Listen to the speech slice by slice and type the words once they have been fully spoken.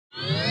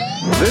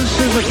This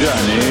is a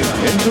journey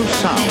into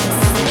sound.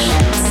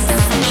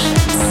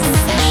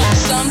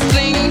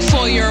 Something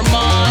for your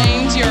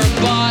mind, your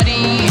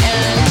body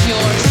and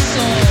your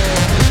soul.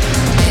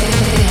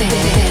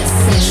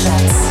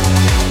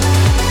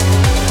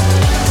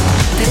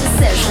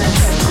 Sessions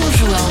com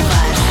João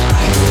Vaz.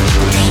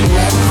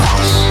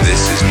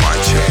 This is my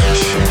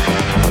church.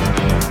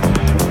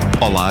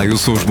 Olá, eu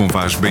sou o João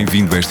Vaz,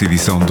 bem-vindo a esta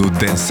edição do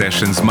Dance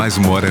Sessions, mais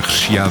uma hora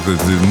recheada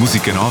de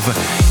música nova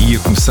e a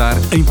começar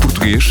em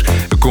português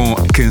com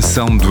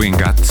Canção do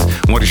Engate,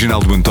 um original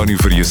do António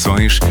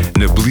Variações,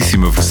 na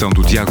belíssima versão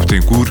do Tiago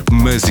Tencourt,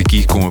 mas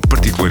aqui com a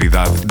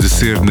particularidade de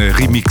ser na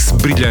remix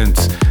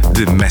brilhante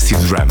de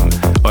Massive Drum.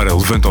 Ora,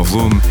 levanta o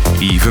volume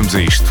e vamos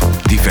a isto,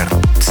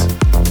 diverte-te.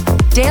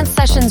 Dance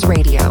Sessions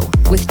Radio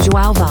with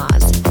João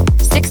Vaz.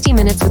 60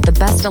 minutes with the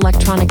best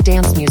electronic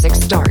dance music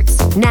starts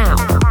now.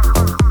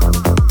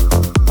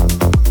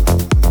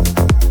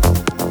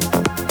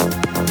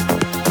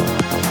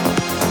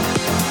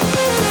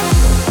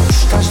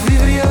 Estás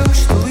livre, eu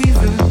estou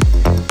livre.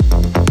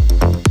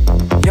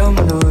 E é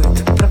uma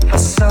noite para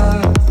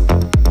passar.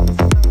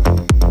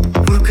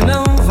 Porque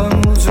não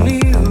vamos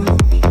unidos?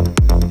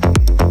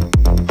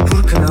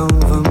 Porque não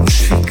vamos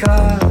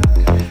ficar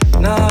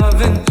na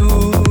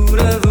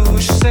aventura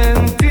dos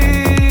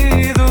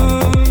sentidos?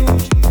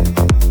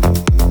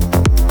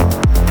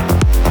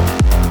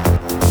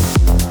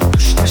 Tu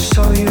estás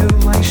só e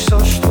eu mais só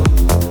estou.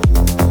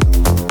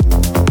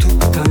 Tu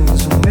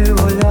tens o meu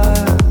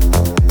olhar.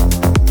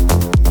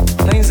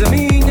 Tens a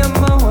minha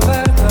mão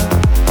aberta,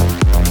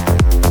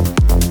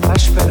 à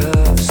espera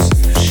de se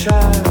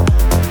fechar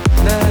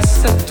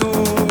nessa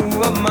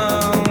tua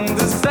mão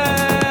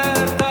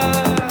deserta.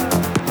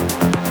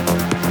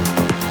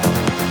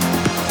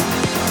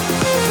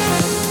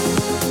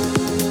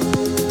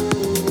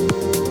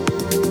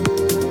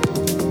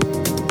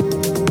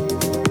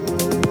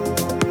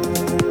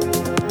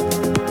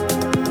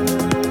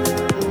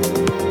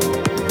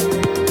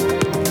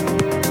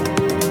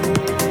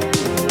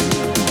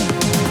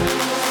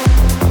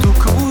 Tu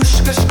que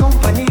buscas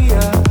companhia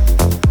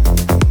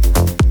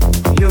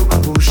e eu que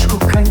busco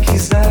quem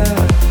quiser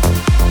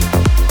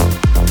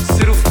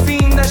ser o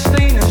fim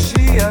desta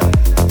energia,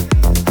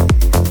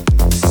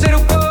 ser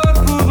o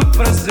corpo de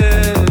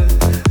prazer,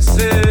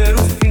 ser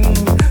o fim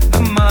de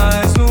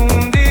mais um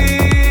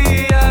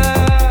dia.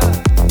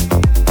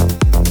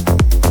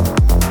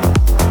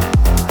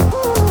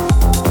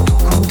 Tu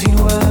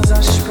continuas à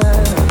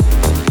espera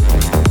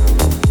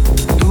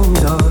do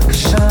melhor que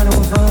já não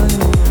vem.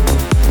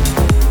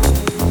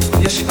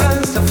 E a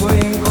esperança foi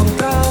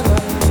encontrada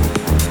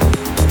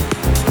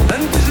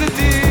antes de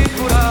ti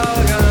por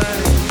alguém.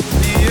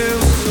 E eu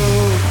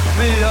sou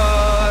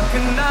melhor que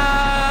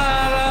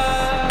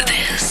nada.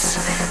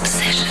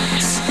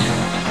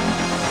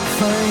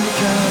 Vem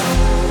cá,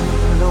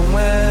 não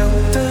é o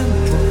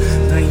tempo,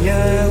 nem é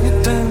o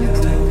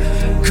tempo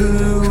que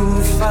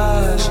o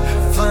faz.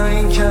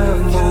 Vem que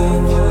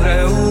amor é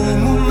o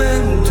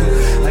momento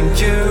em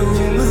que eu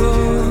me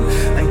dou,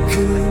 em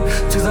que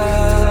te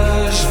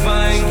dás.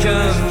 Vem que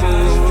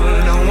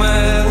amor não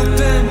é o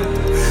tempo,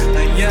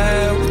 nem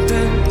é o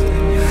tempo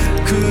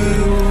que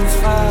o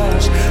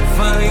faz.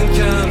 Vem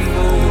que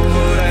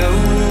amor é o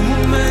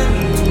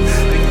momento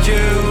em que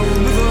eu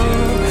me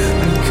dou,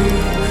 em que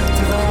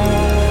te dás.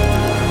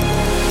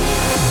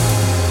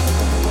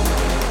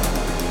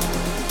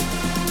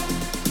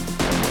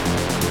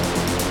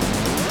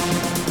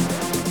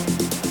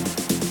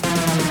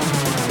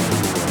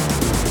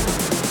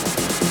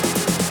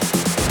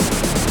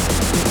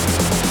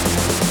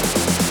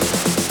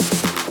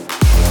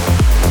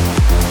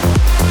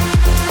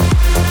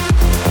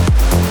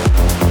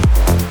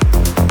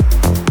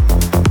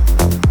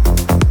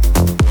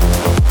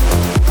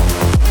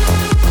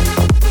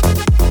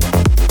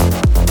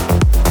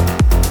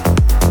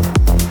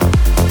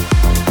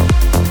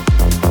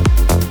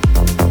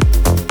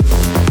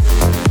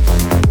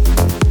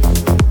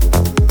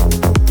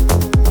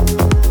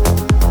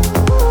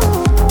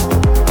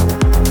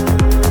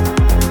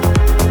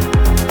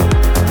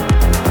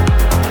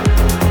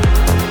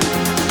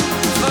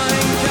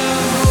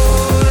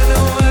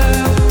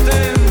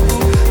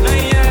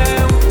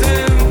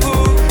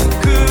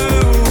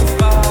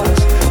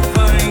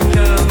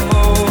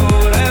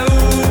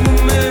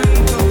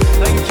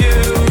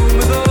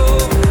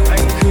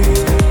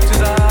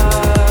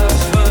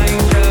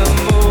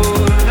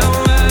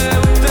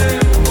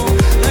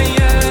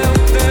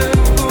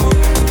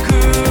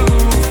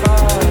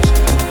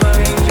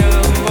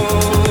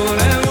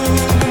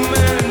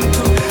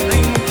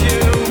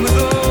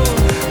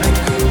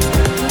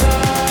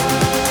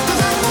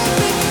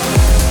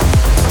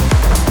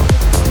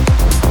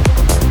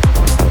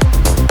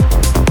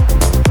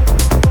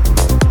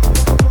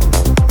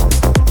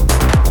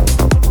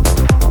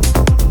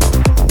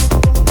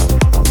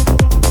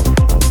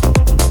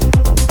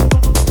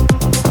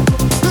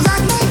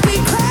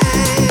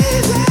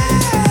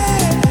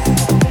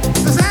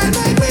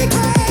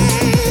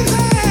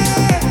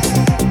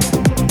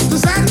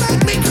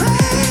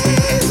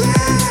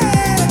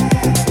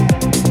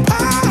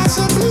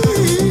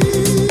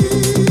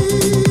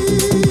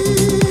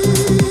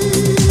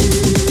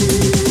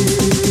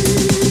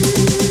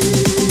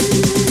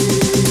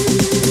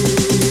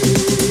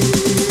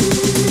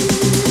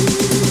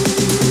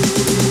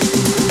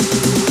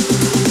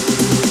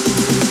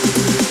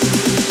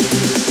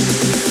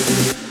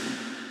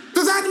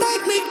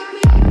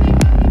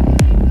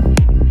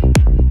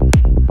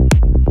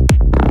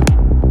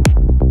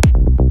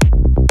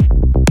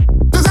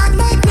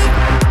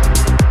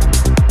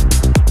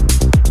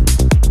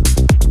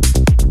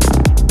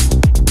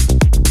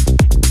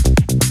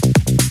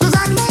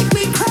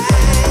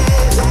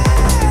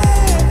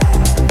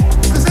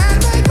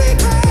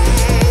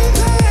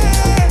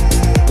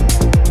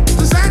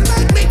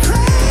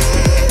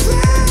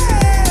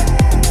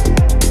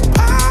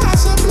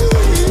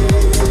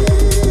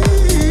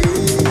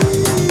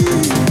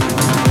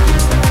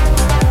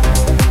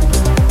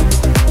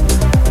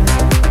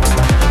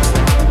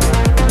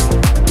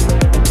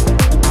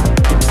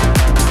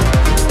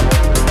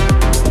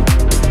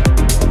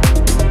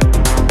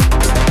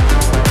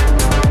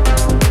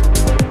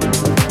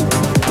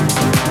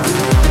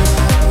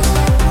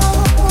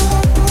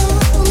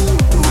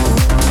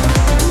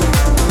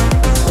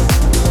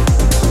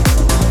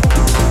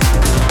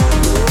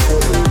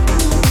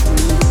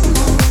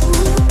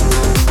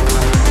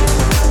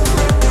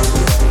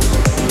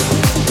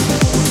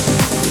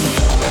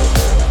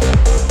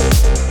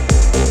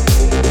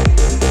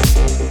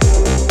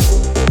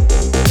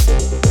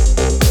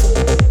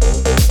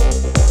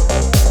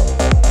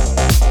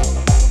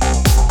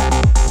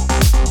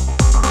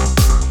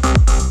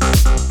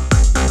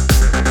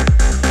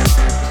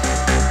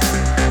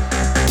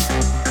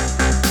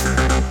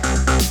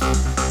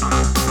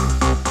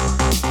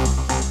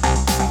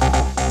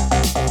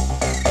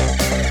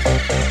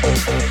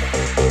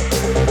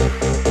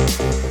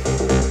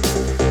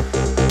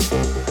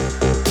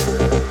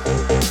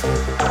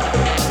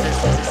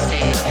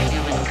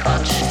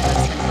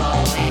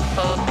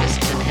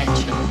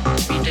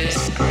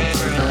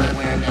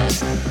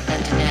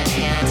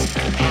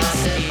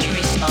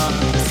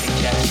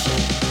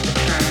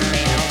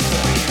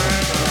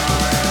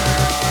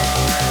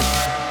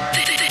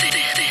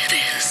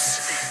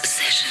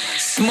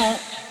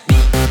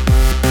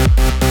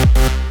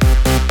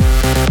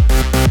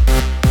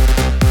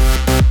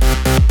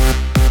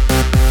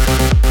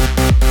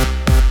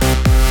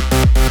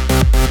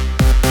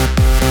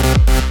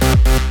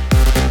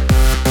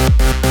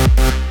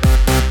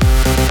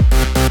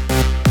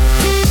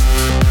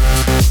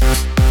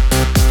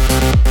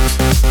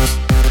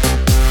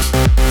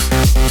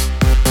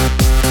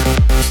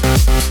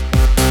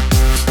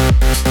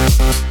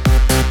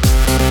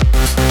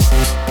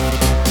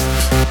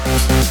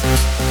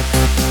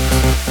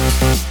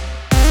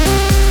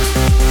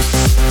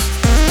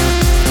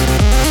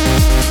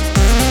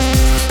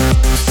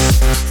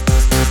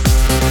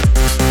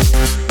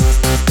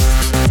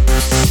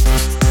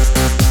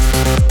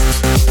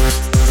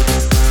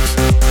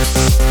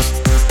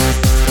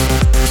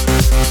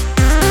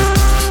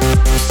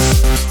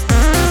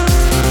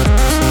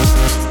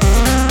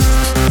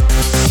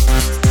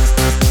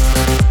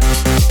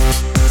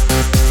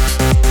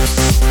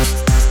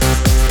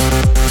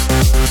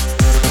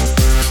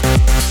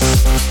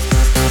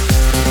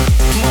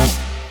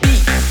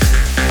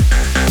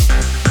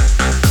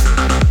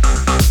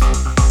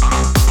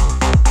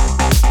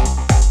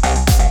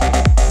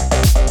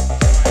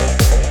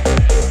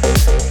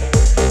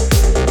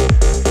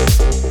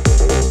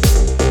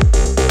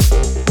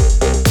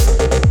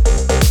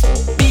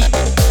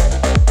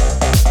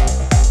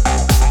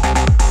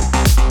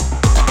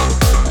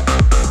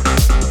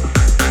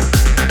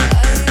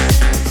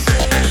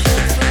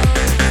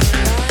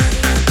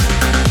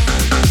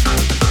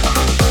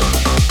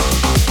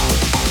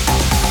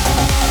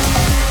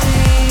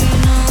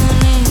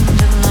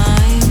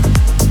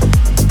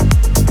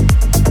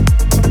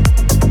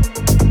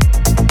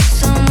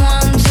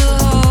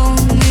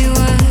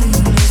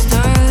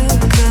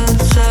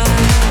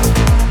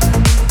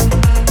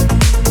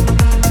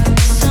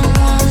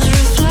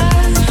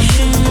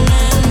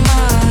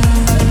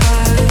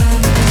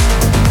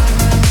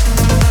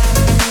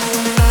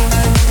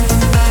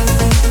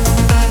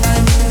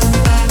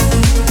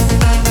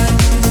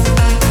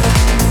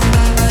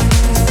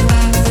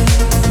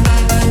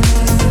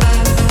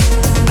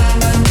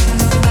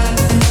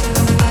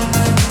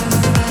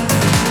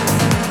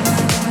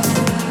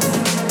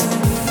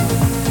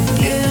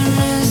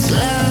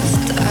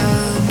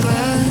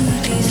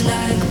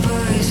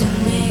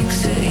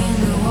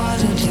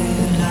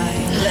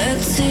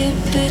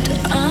 sip it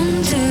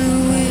until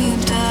we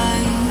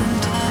die.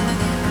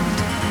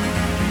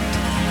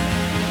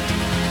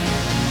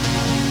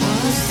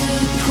 What's the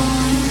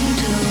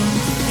point of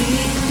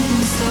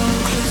being so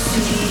close to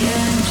the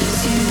edge as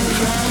you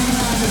run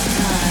out of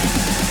time?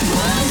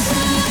 What's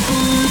the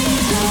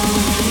point of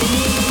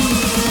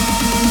leaving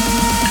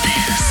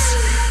this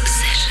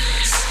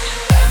sessions?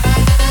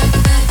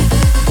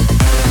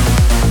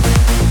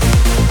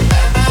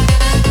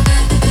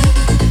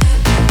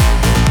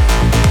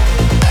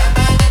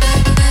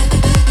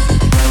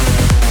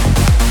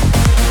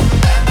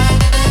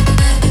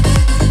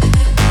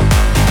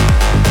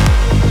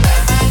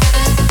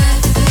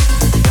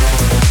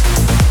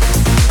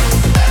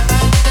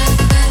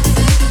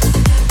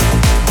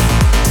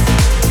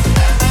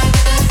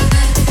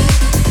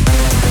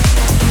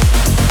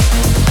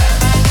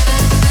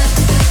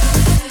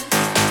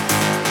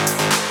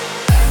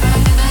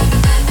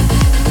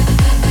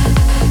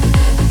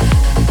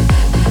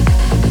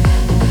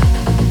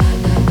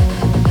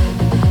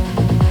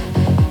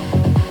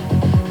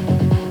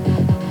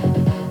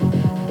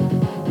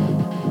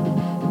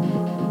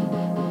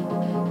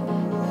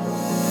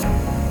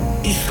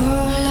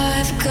 Before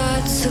life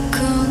got so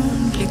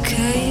complicated,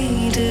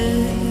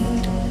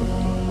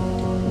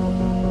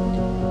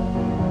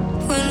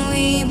 when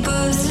we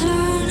both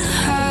learn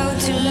how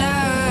to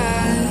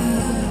lie,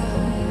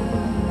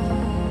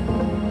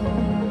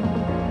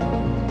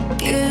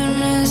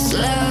 goodness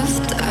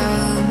left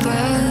our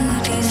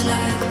bodies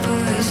like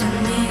poison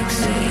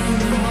mixing in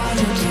the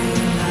water to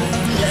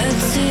life.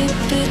 Let's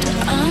sip it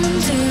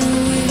until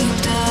we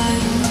die.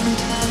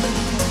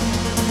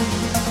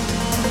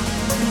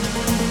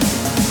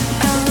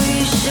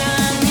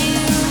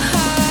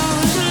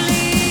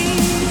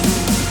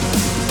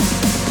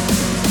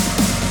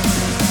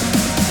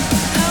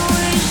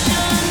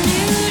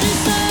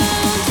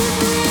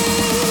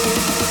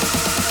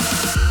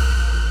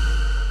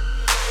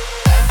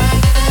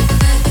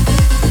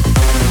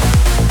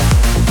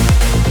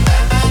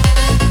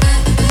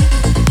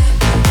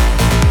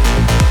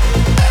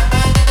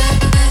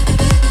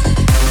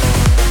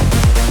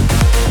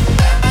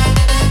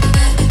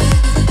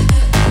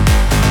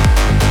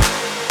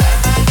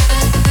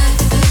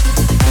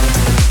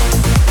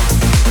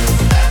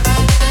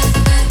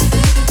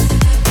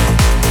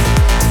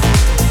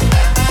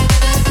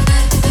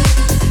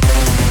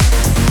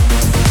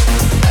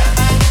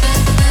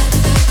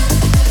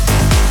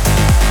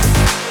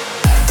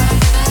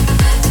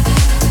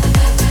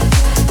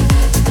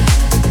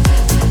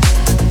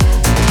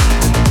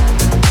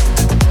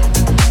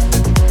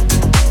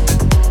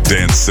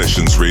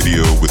 Sessions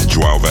Radio with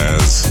Joao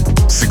Vaz.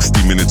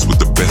 60 minutes with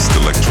the best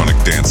electronic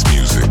dance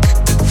music.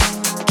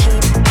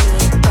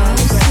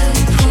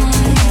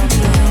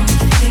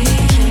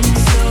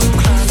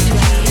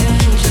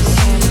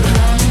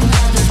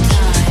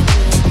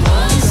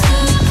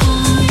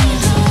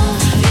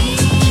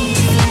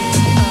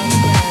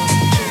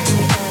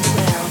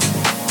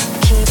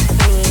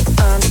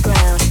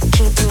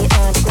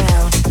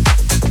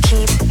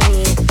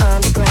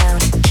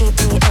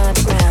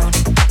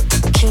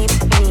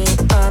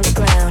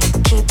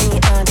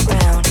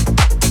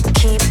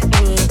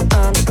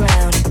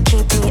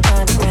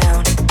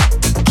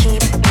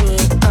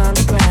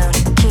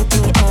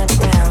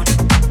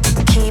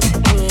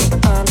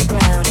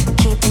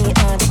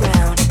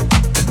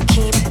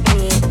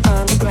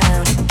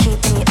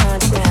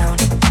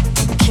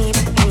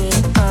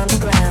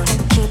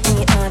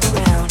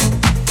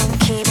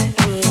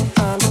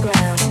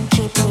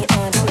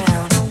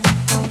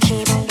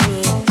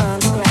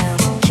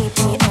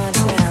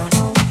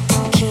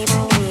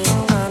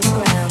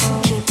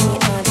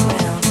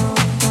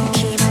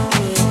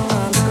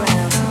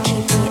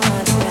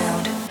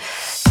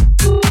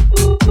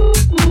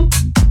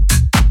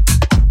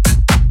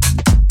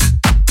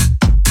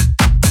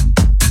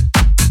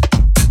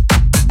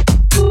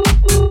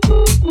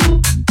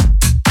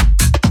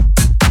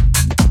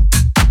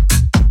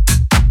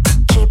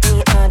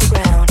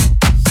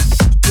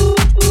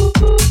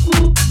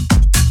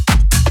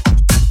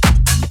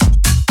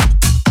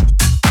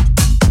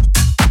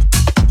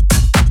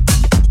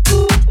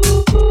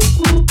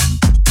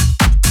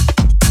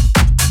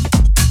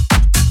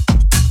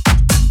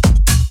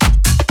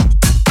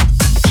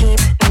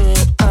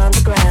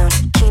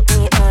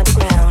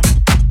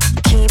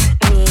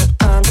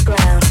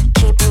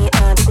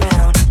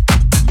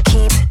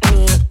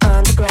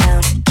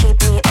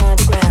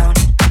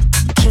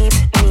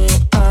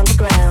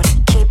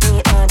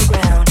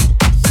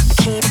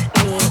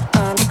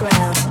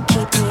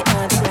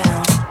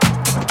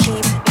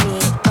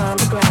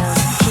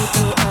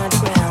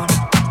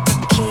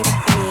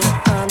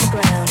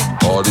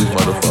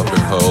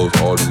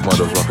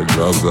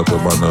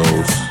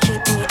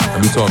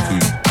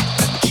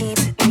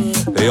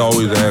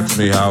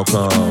 Me how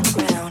come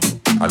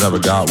I never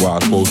got where I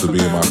was supposed to be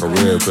in my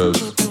career, because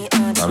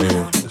I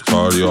mean it's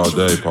party all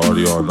day,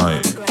 party all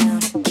night.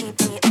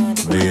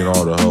 Me and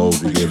all the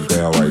hoes, we getting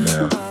down right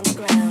now.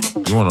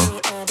 You wanna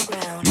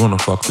You wanna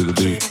fuck to the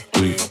beat,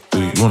 beat,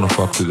 beat. You wanna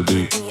fuck to the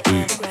beat,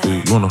 beat,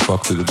 beat. You wanna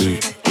fuck to the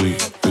beat,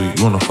 beat, beat.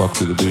 You wanna fuck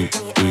to the beat,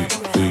 beat,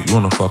 beat. You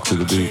wanna fuck to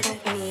the beat.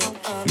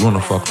 You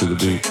wanna fuck to the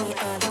beat.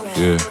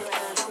 Yeah.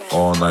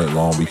 All night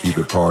long we keep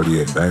it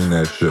party and bang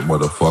that shit,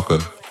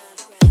 motherfucker.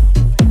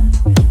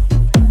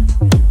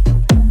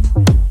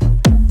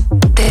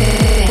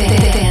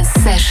 Dance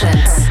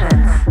Sessions.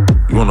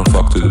 You wanna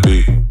fuck to the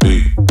beat,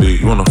 beat,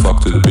 beat. You wanna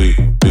fuck to the beat,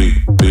 beat,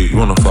 beat. You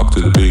wanna fuck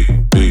to the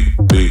beat, beat,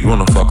 beat. You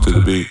wanna fuck to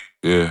the beat.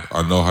 Yeah,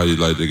 I know how you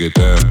like to get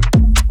down,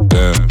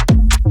 down,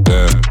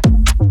 down,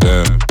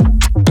 down,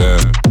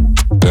 down,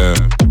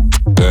 down,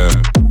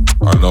 down.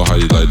 I know how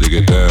you like to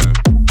get down,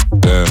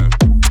 down,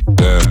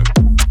 down,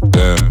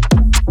 down,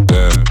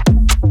 down,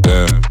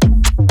 down,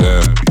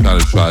 down. You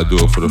kinda try to do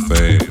it for the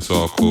fame, it's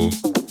all cool.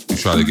 You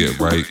try to get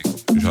right,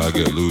 you try to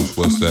get loose.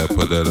 What's that?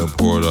 Put that in,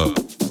 pour it up.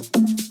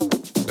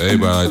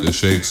 Everybody like to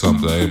shake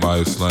something,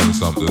 everybody slang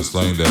something,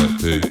 slang that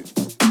pig.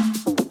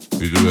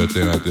 We do that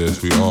thing like this,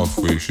 we all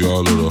freaks, you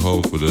all little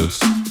hoe for this.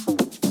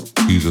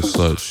 He's a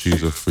slut,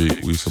 she's a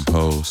freak, we some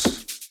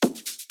hoes.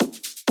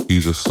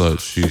 He's a slut,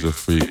 she's a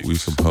freak, we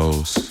some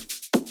hoes.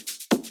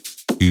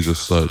 He's a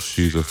slut,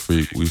 she's a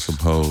freak, we some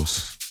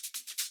hoes.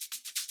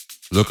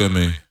 Look at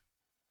me,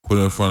 put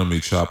it in front of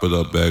me, chop it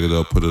up, bag it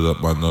up, put it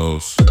up my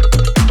nose.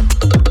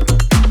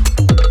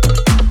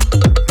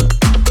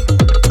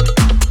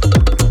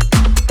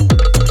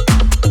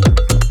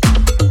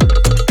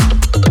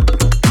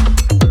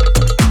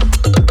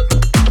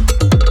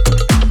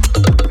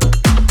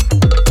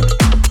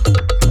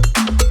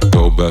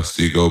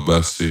 Bestie, go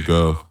bestie,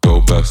 go. Go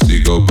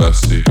bestie, go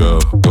bestie, go.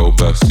 Go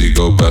bestie,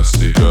 go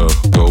bestie, go.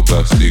 Go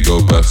bestie, go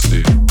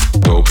bestie.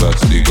 Go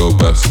bestie, go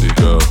bestie,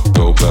 go.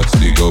 Go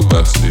bestie, go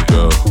bestie,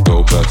 go.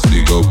 Go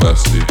bestie, go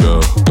bestie,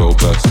 go. Go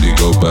bestie,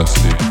 go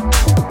bestie.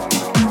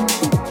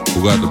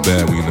 Who got the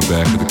bag? We in the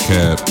back of the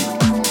cab.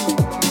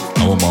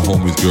 I want my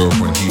homie's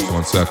girlfriend, he's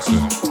on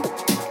texting.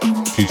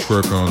 She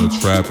twerking on the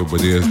trapper, but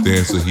there's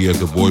dancer, he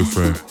has a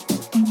boyfriend.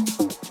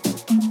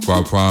 But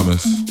I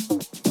promise.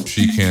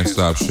 She can't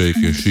stop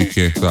shaking, she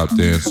can't stop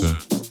dancing.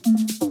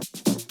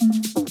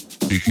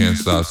 She can't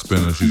stop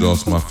spinning, she's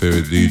also my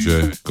favorite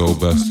DJ. Go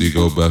bestie,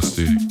 go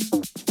bestie.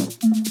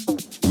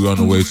 We on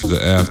the way to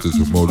the afters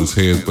with motors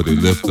heads, but they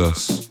lift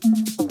us.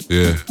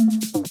 Yeah.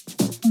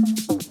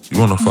 You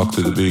wanna fuck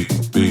to the beat,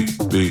 beat,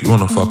 beat. You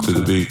wanna fuck to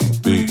the beat,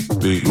 beat,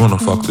 beat. You wanna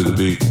fuck to the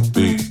beat,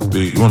 beat,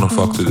 beat. You wanna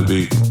fuck to the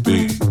beat,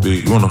 beat,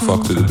 beat. You wanna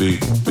fuck to the beat,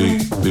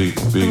 beat, beat,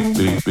 beat,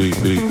 beat, beat,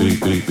 beat,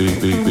 beat, beat, beat, beat,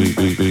 beat,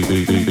 beat,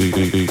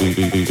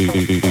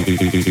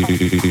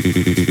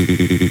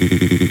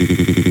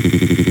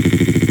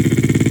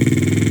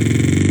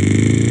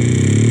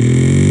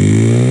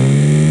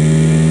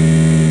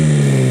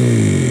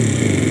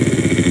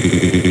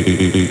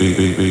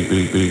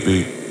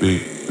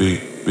 beat,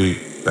 beat, beat.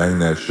 Bang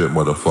that shit,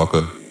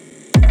 motherfucker.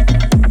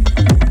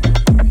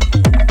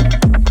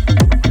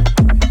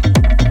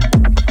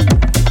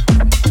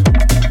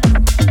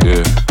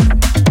 Yeah.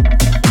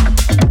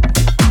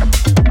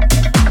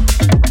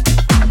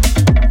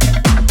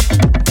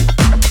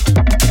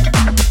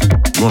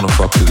 You wanna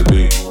fuck to the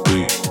beat,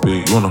 beat,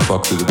 beat. You wanna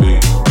fuck to the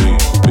beat, beat,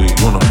 beat.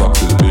 You wanna fuck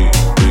to the beat,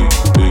 beat,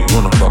 beat. You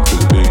wanna fuck to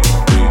the beat,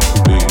 beat,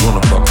 beat. You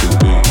wanna fuck to the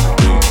beat,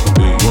 beat,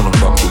 beat. You wanna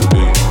fuck to the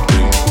beat,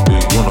 beat,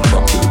 beat. You wanna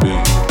fuck to the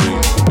beat,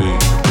 beat,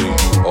 beat.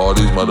 All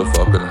these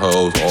motherfucking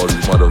hoes, all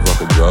these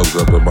motherfucking drugs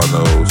up in my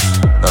nose.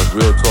 That's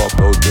real talk,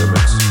 no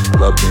gimmicks.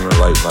 Love being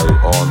light night,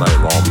 all night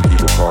long. We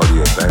keep it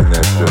party and bang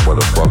that shit,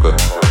 motherfucker,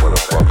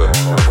 motherfucker,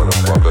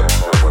 motherfucker,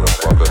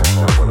 motherfucker,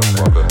 motherfucker,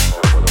 motherfucker.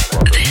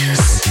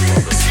 Dance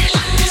Sessions.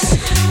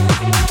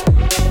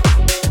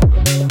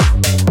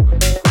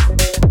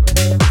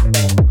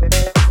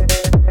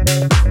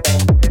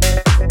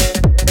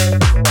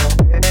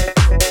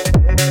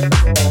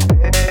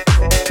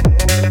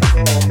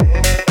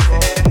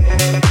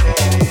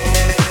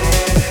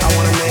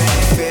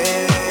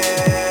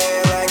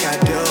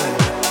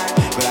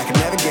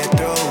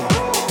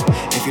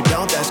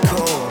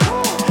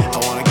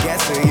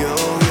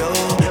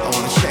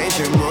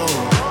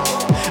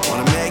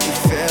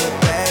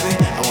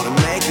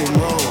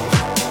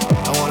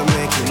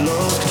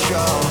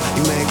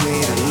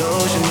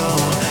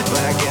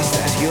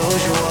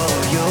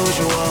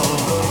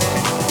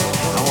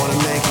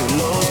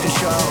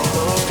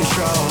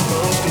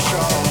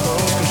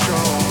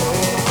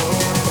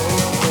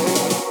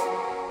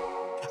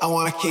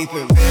 Keep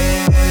it.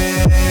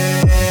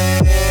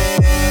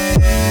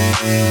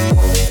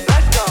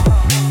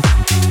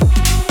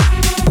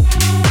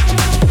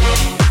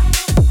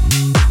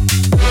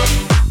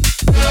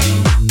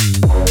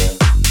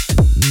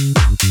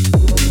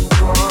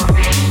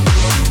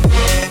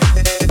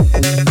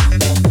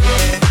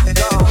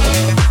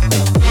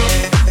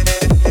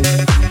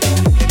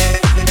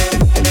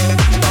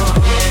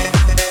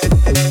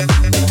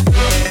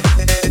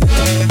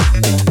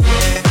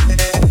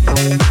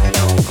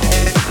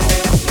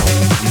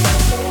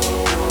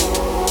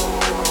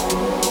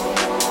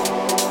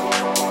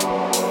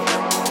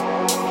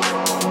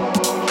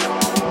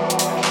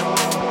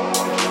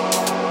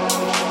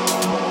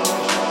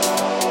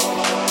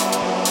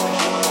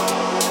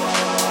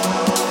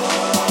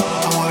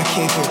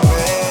 keep it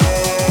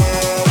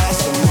real, that's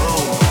the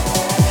move.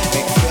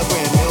 Make it feel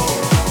brand new.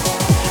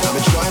 I'm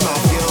enjoying my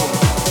view,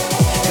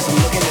 'cause I'm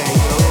looking at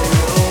you.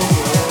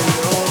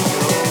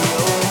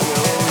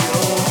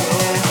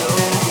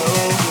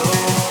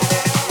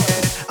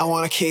 I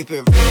wanna keep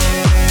it real.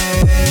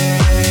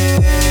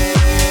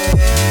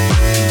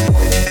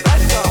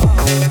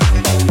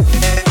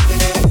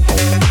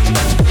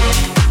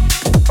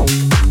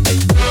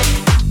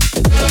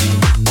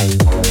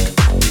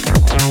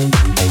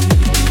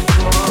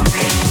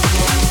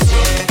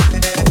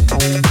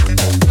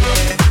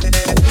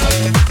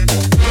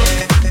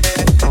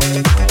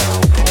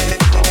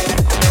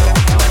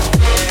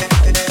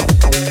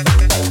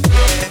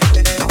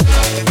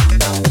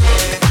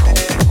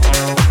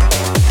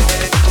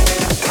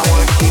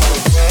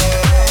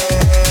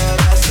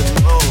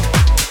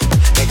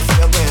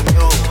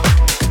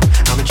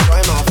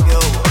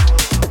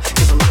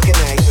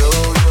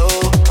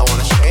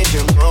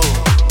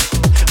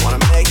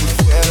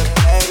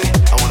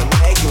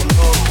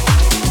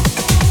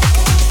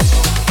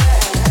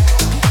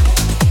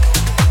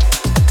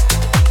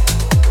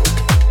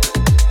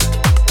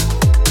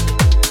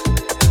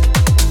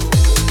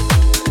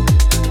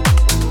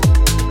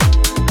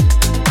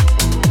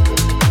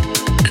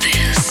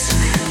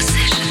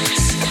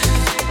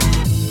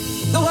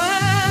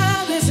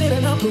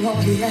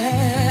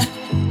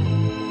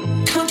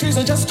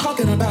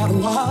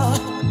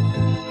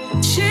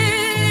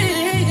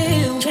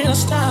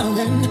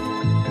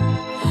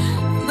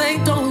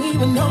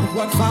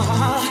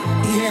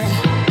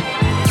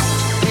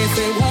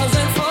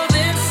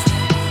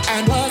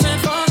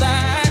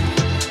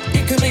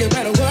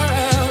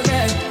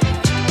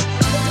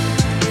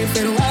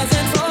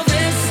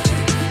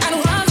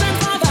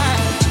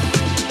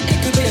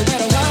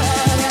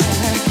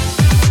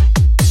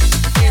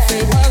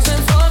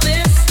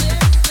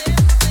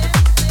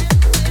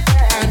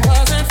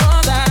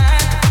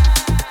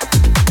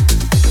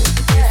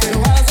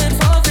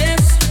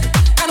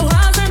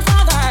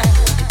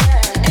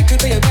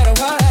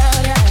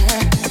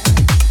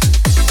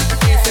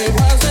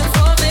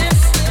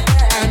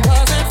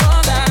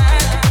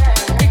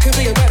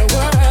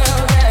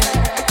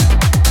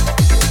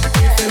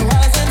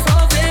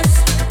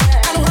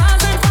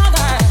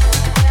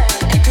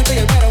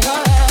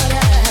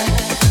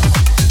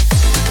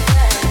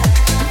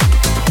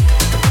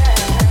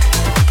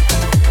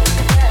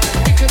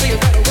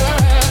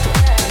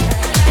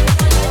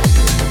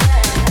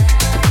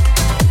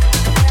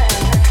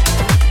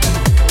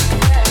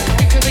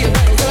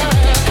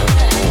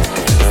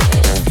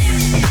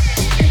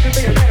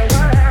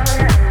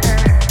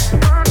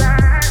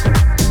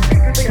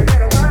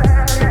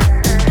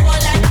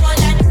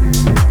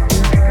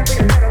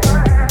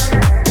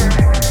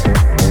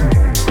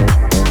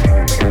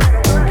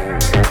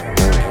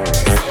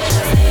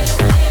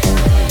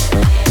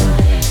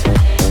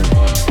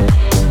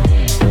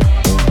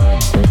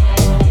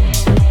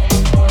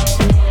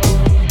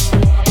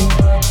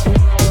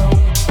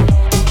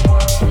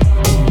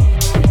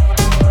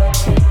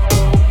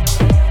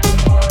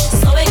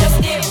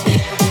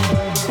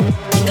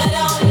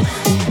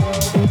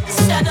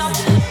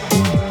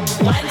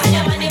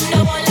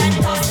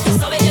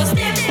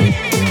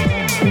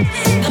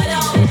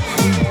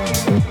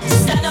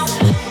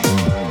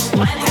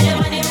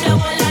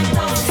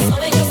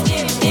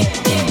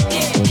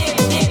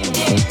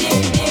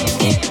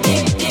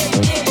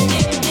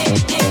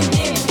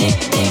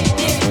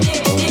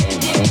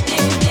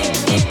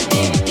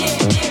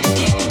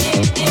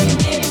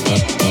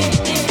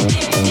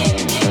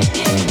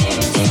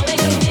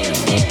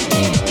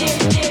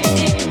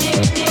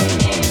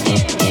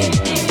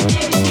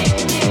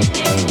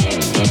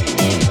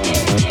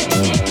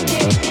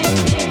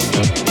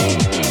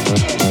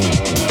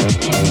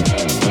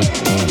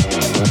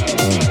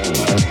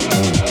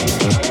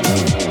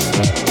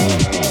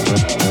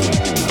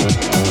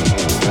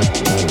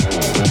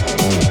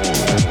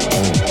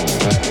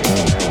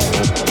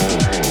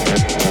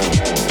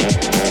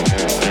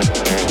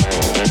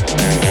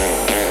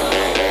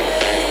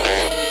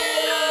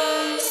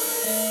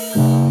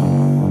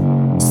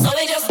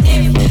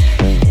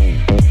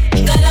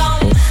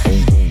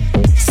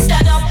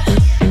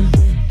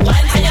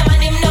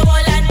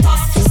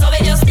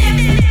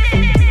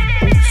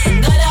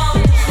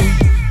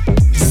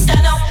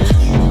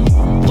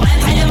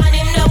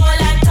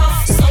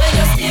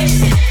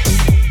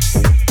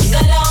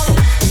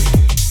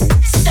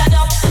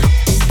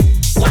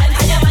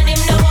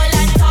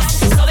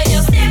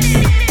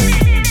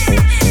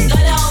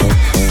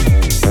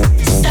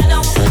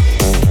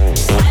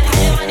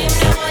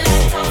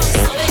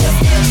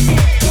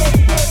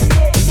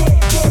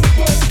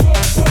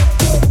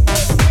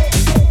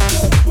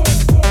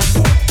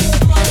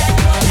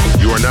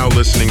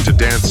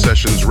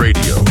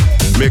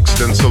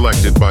 Mixed and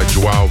selected by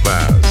Joao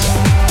Vaz.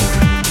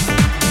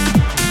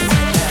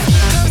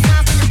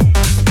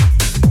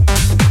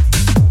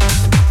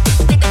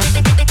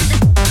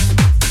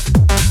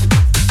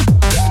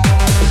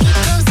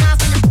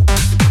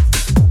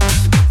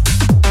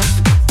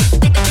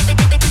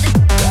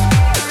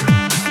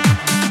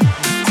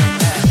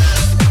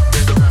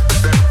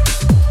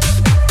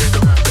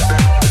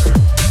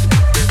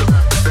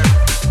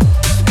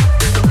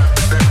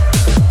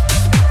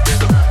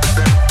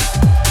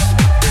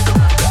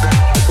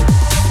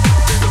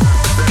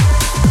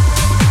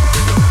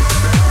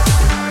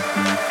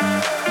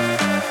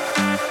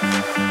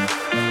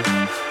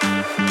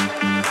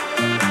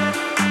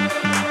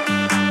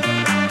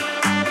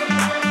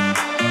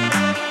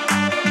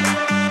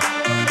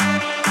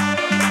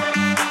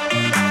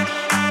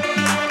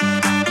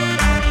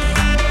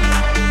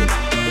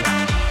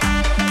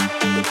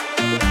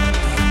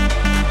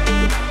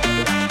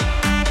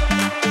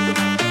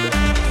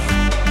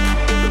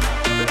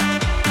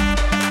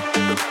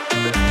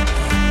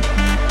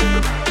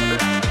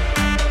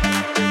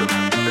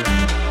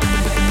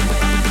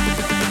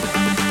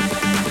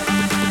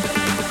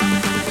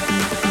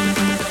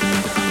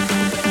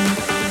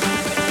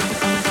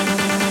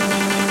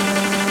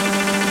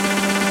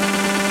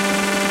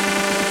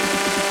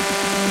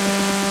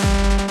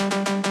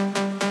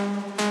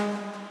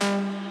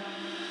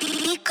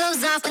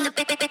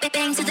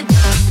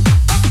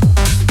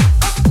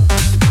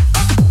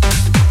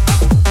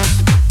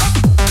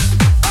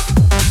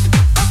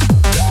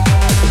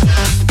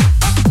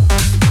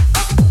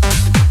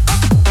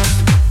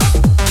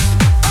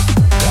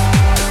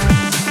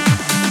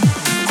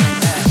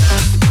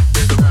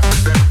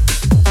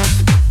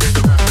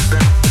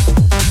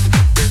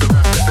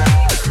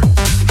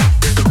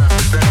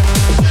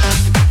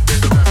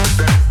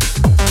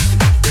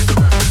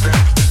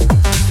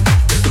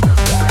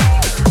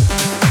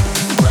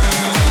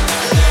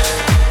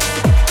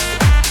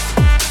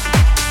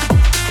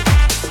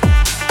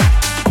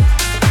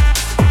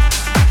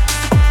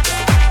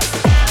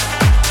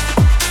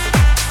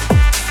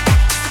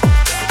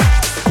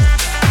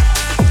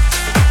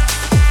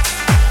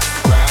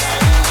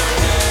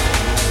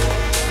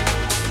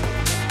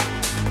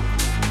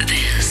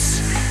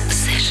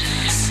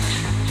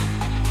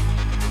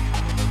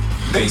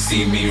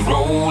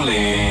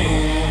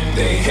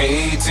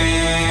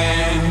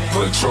 hating,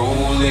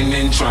 patrolling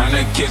and trying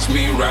to catch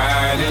me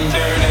riding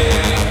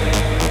dirty.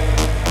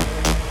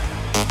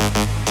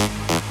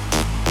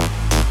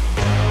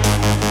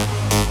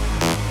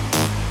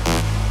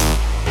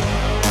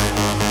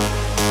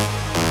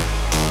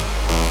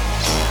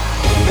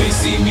 They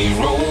see me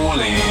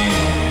rolling,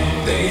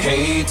 they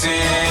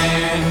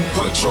hating,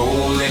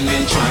 patrolling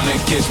and trying to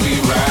catch me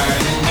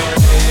riding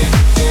dirty.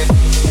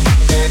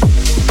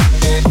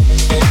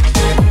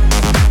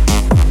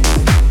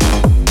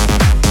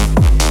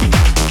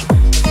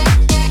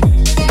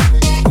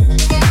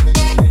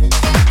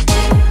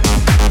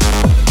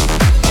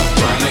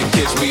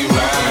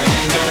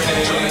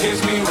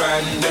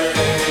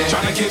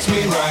 Trying to catch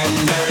me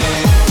riding dirty.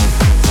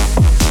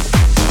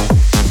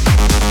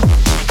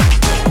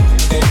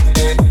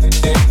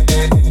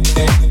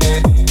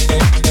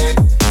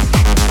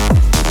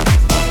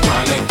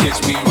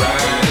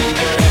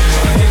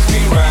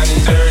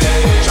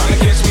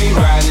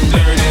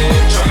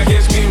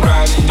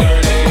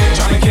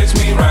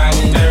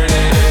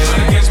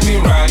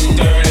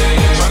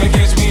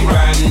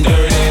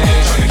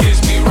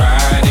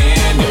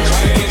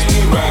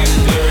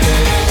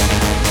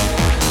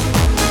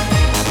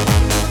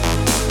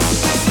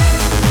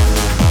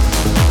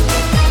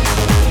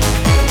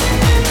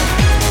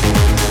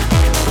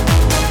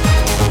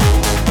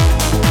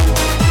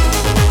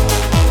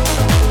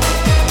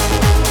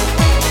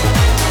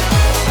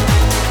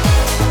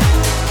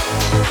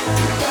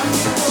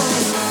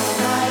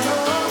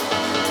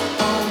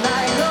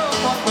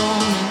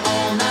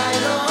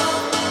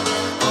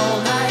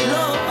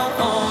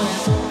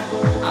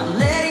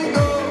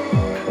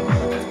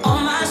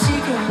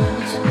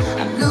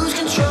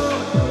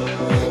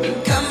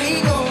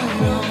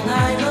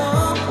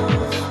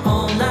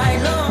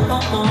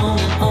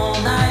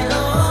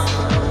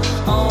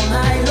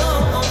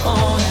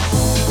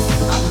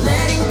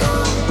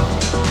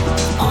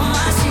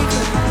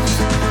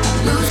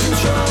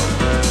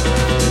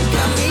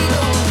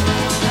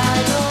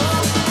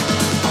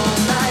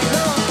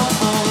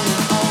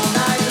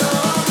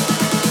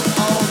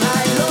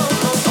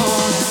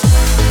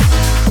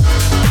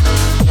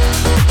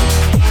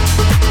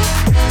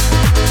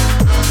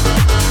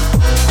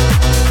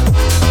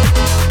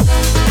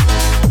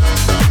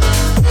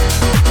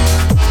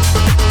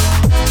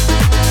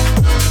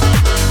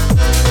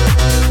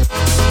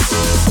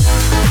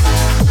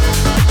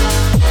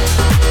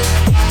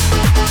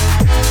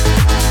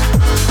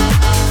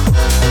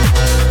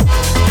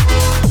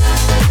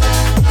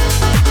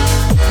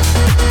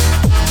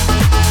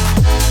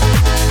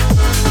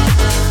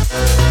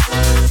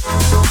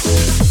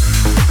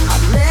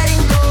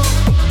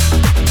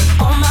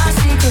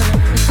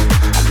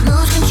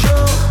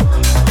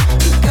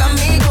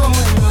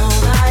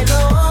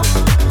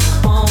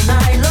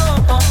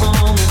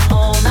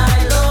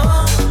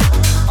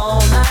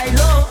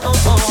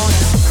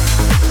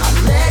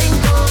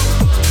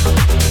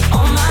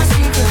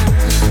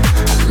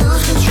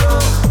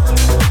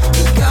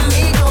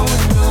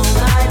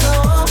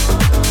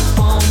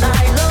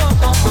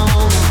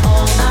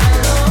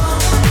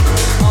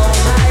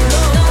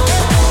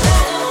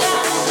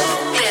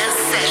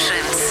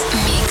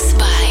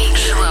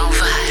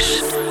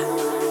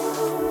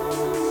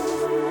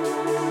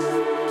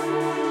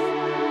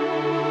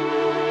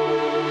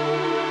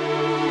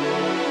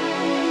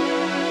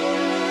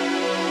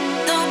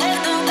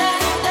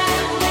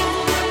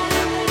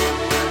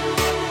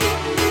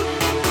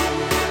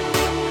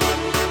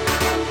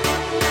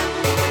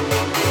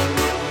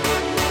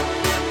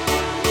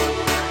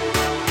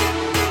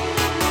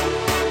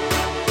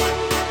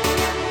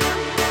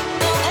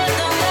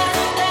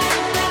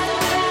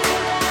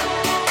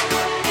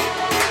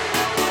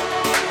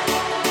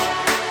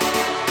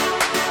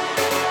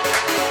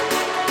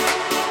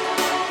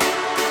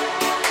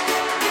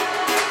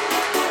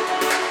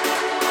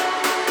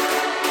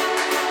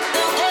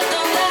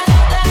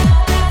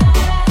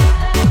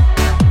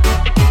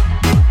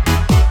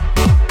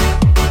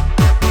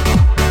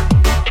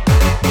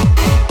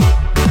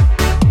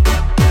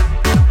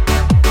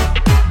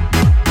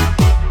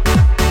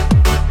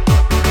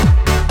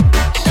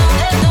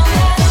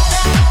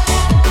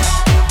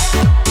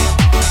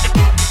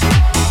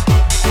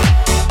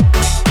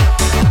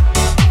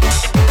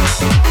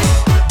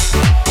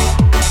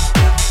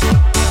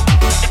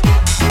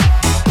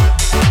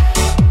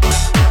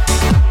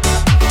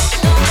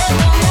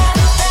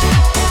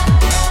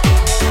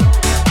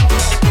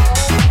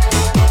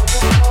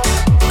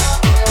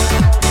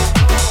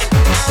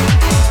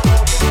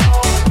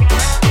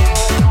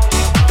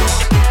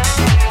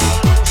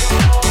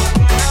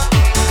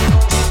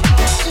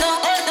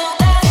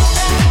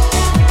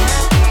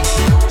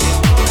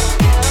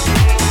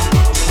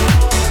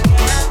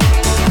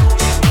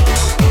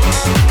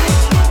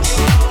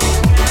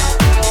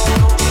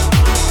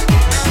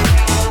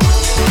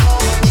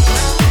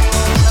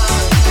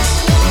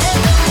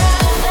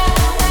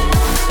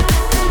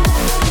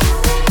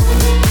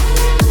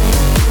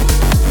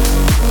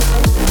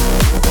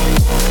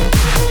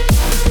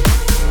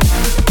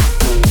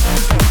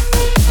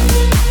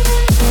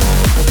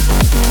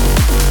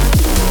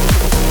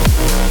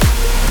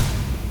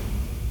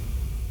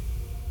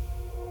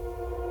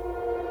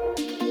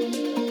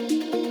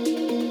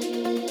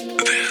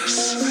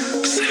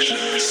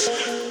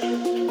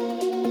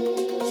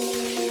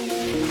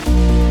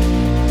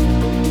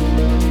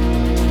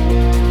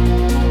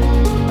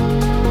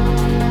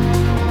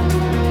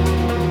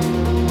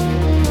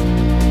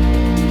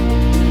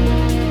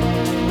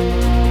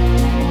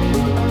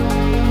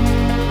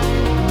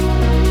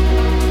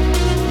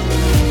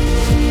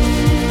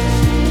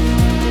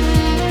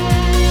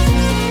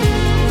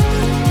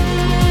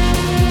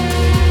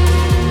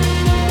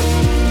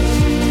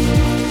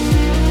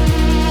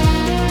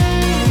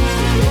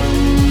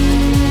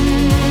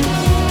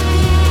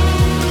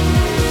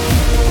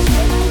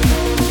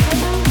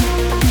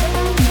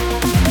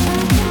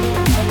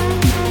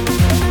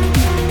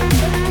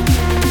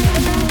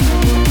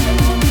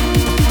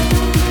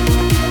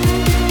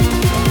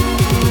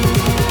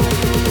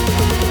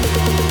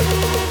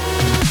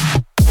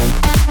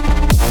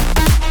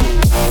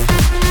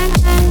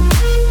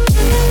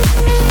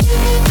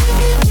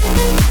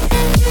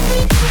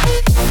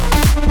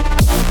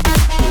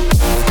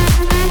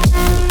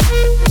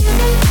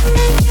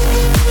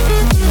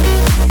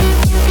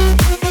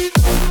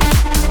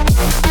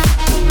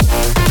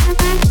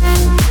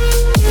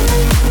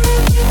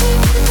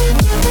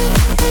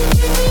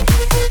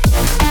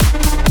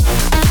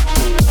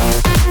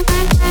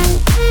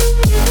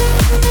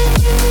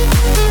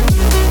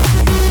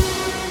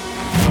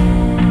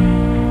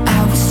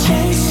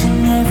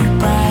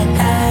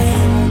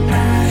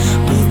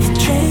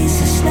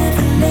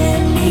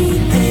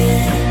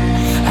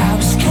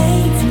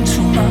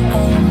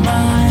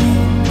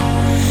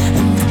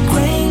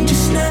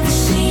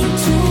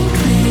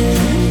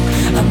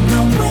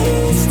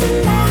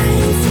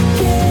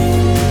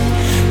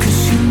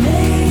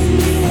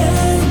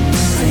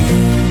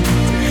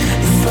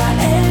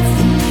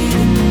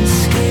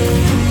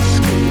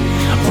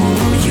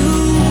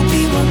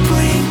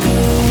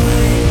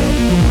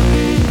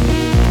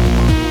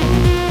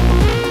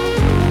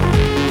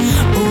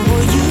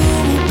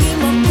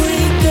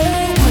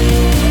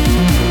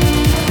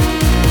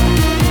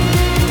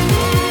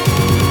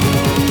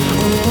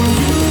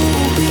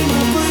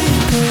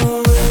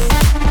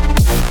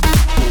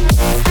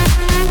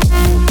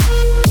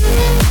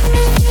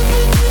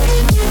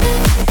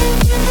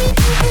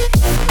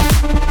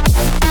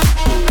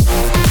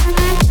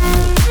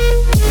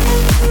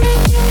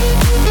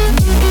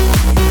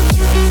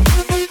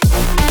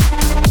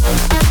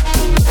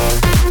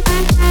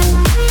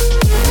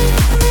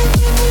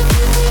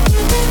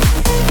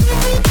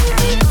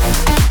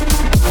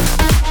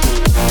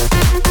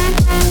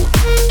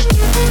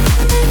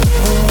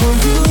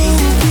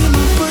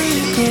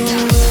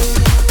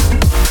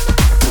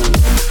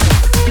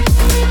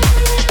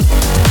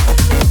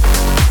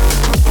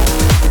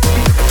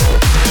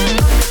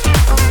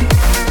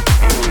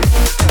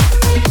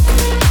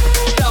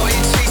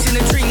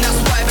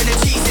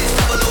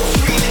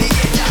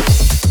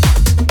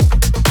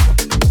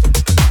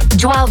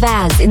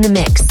 Vaz in the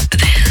mix.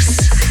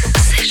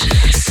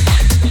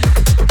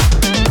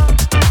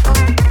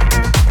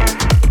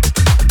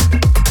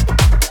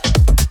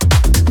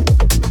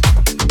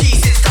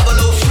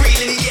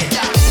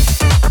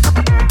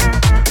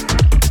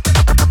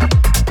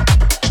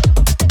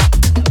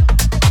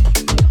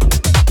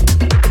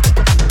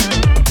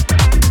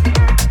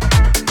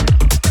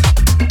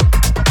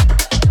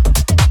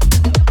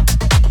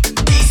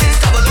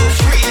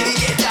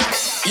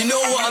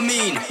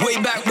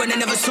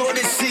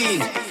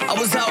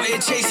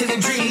 Chasing a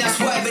dream, that's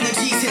why I've been a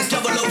G since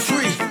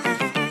 003.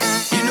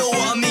 You know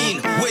what I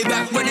mean? Way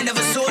back when I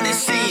never saw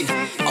this scene.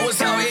 I was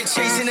out here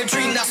chasing a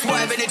dream, that's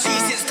why I've been a G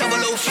since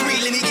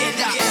 003. Let me get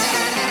that.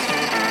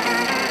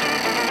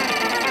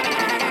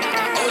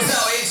 I was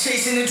out here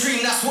chasing a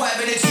dream, that's why I've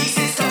been a G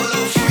since 003.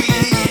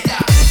 Let me get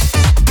that.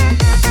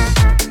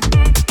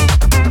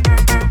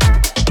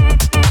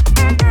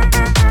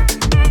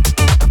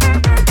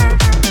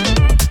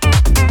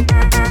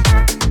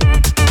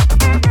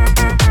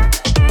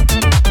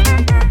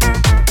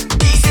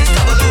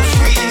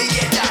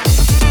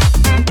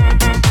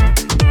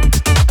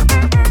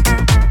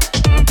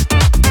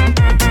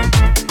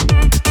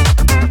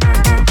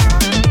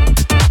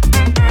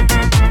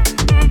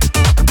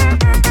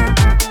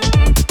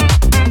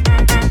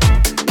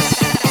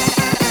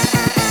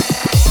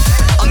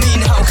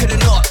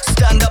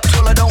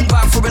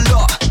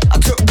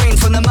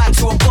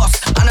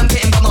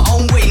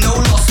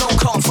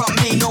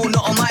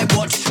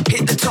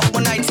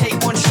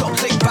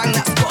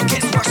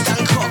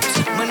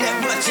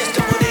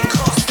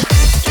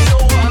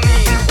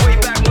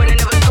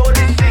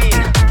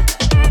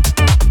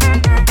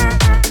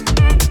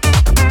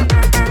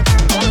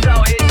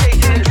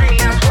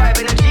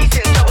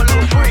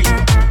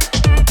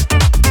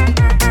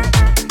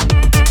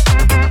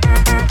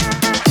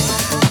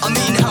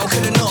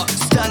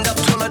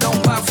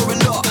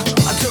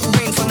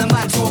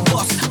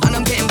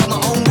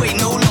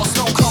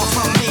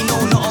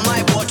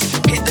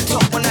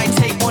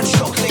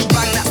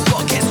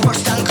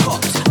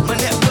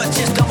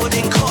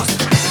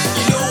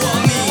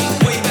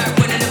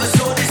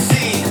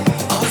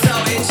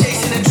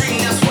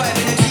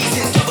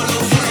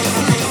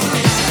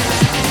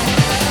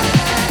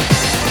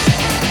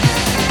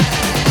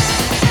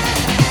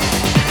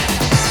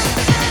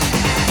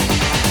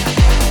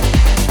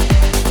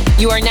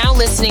 You are now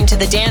listening to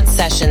the Dance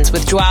Sessions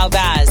with Joao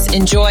Vaz.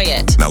 Enjoy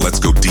it. Now let's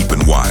go deep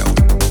and wild.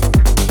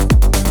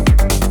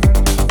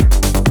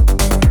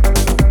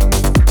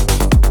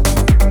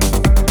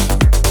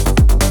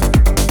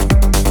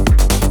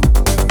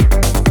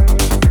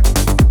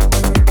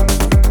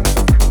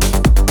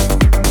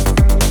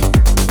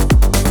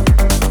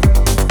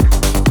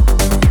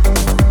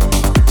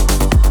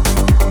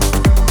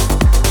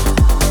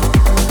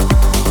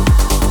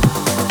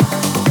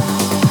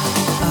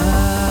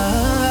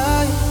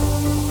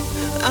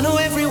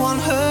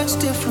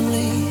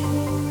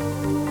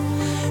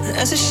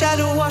 As a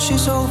shadow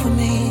washes over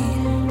me,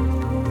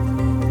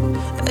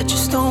 I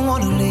just don't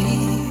want to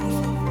leave.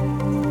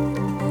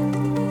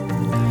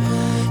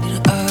 You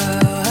know,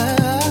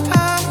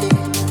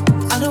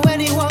 I know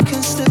anyone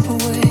can slip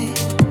away.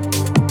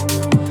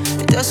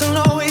 It doesn't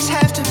always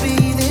have to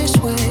be this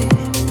way.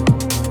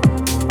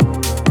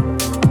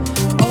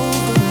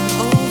 Over and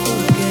over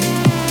again.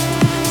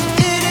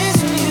 It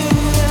isn't you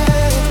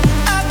that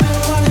I've been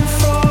running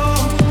from.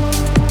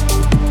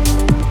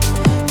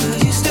 Will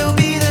you still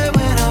be there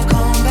when I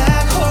come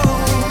back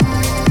home?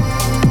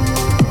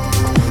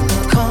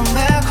 I'll come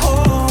back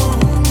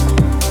home.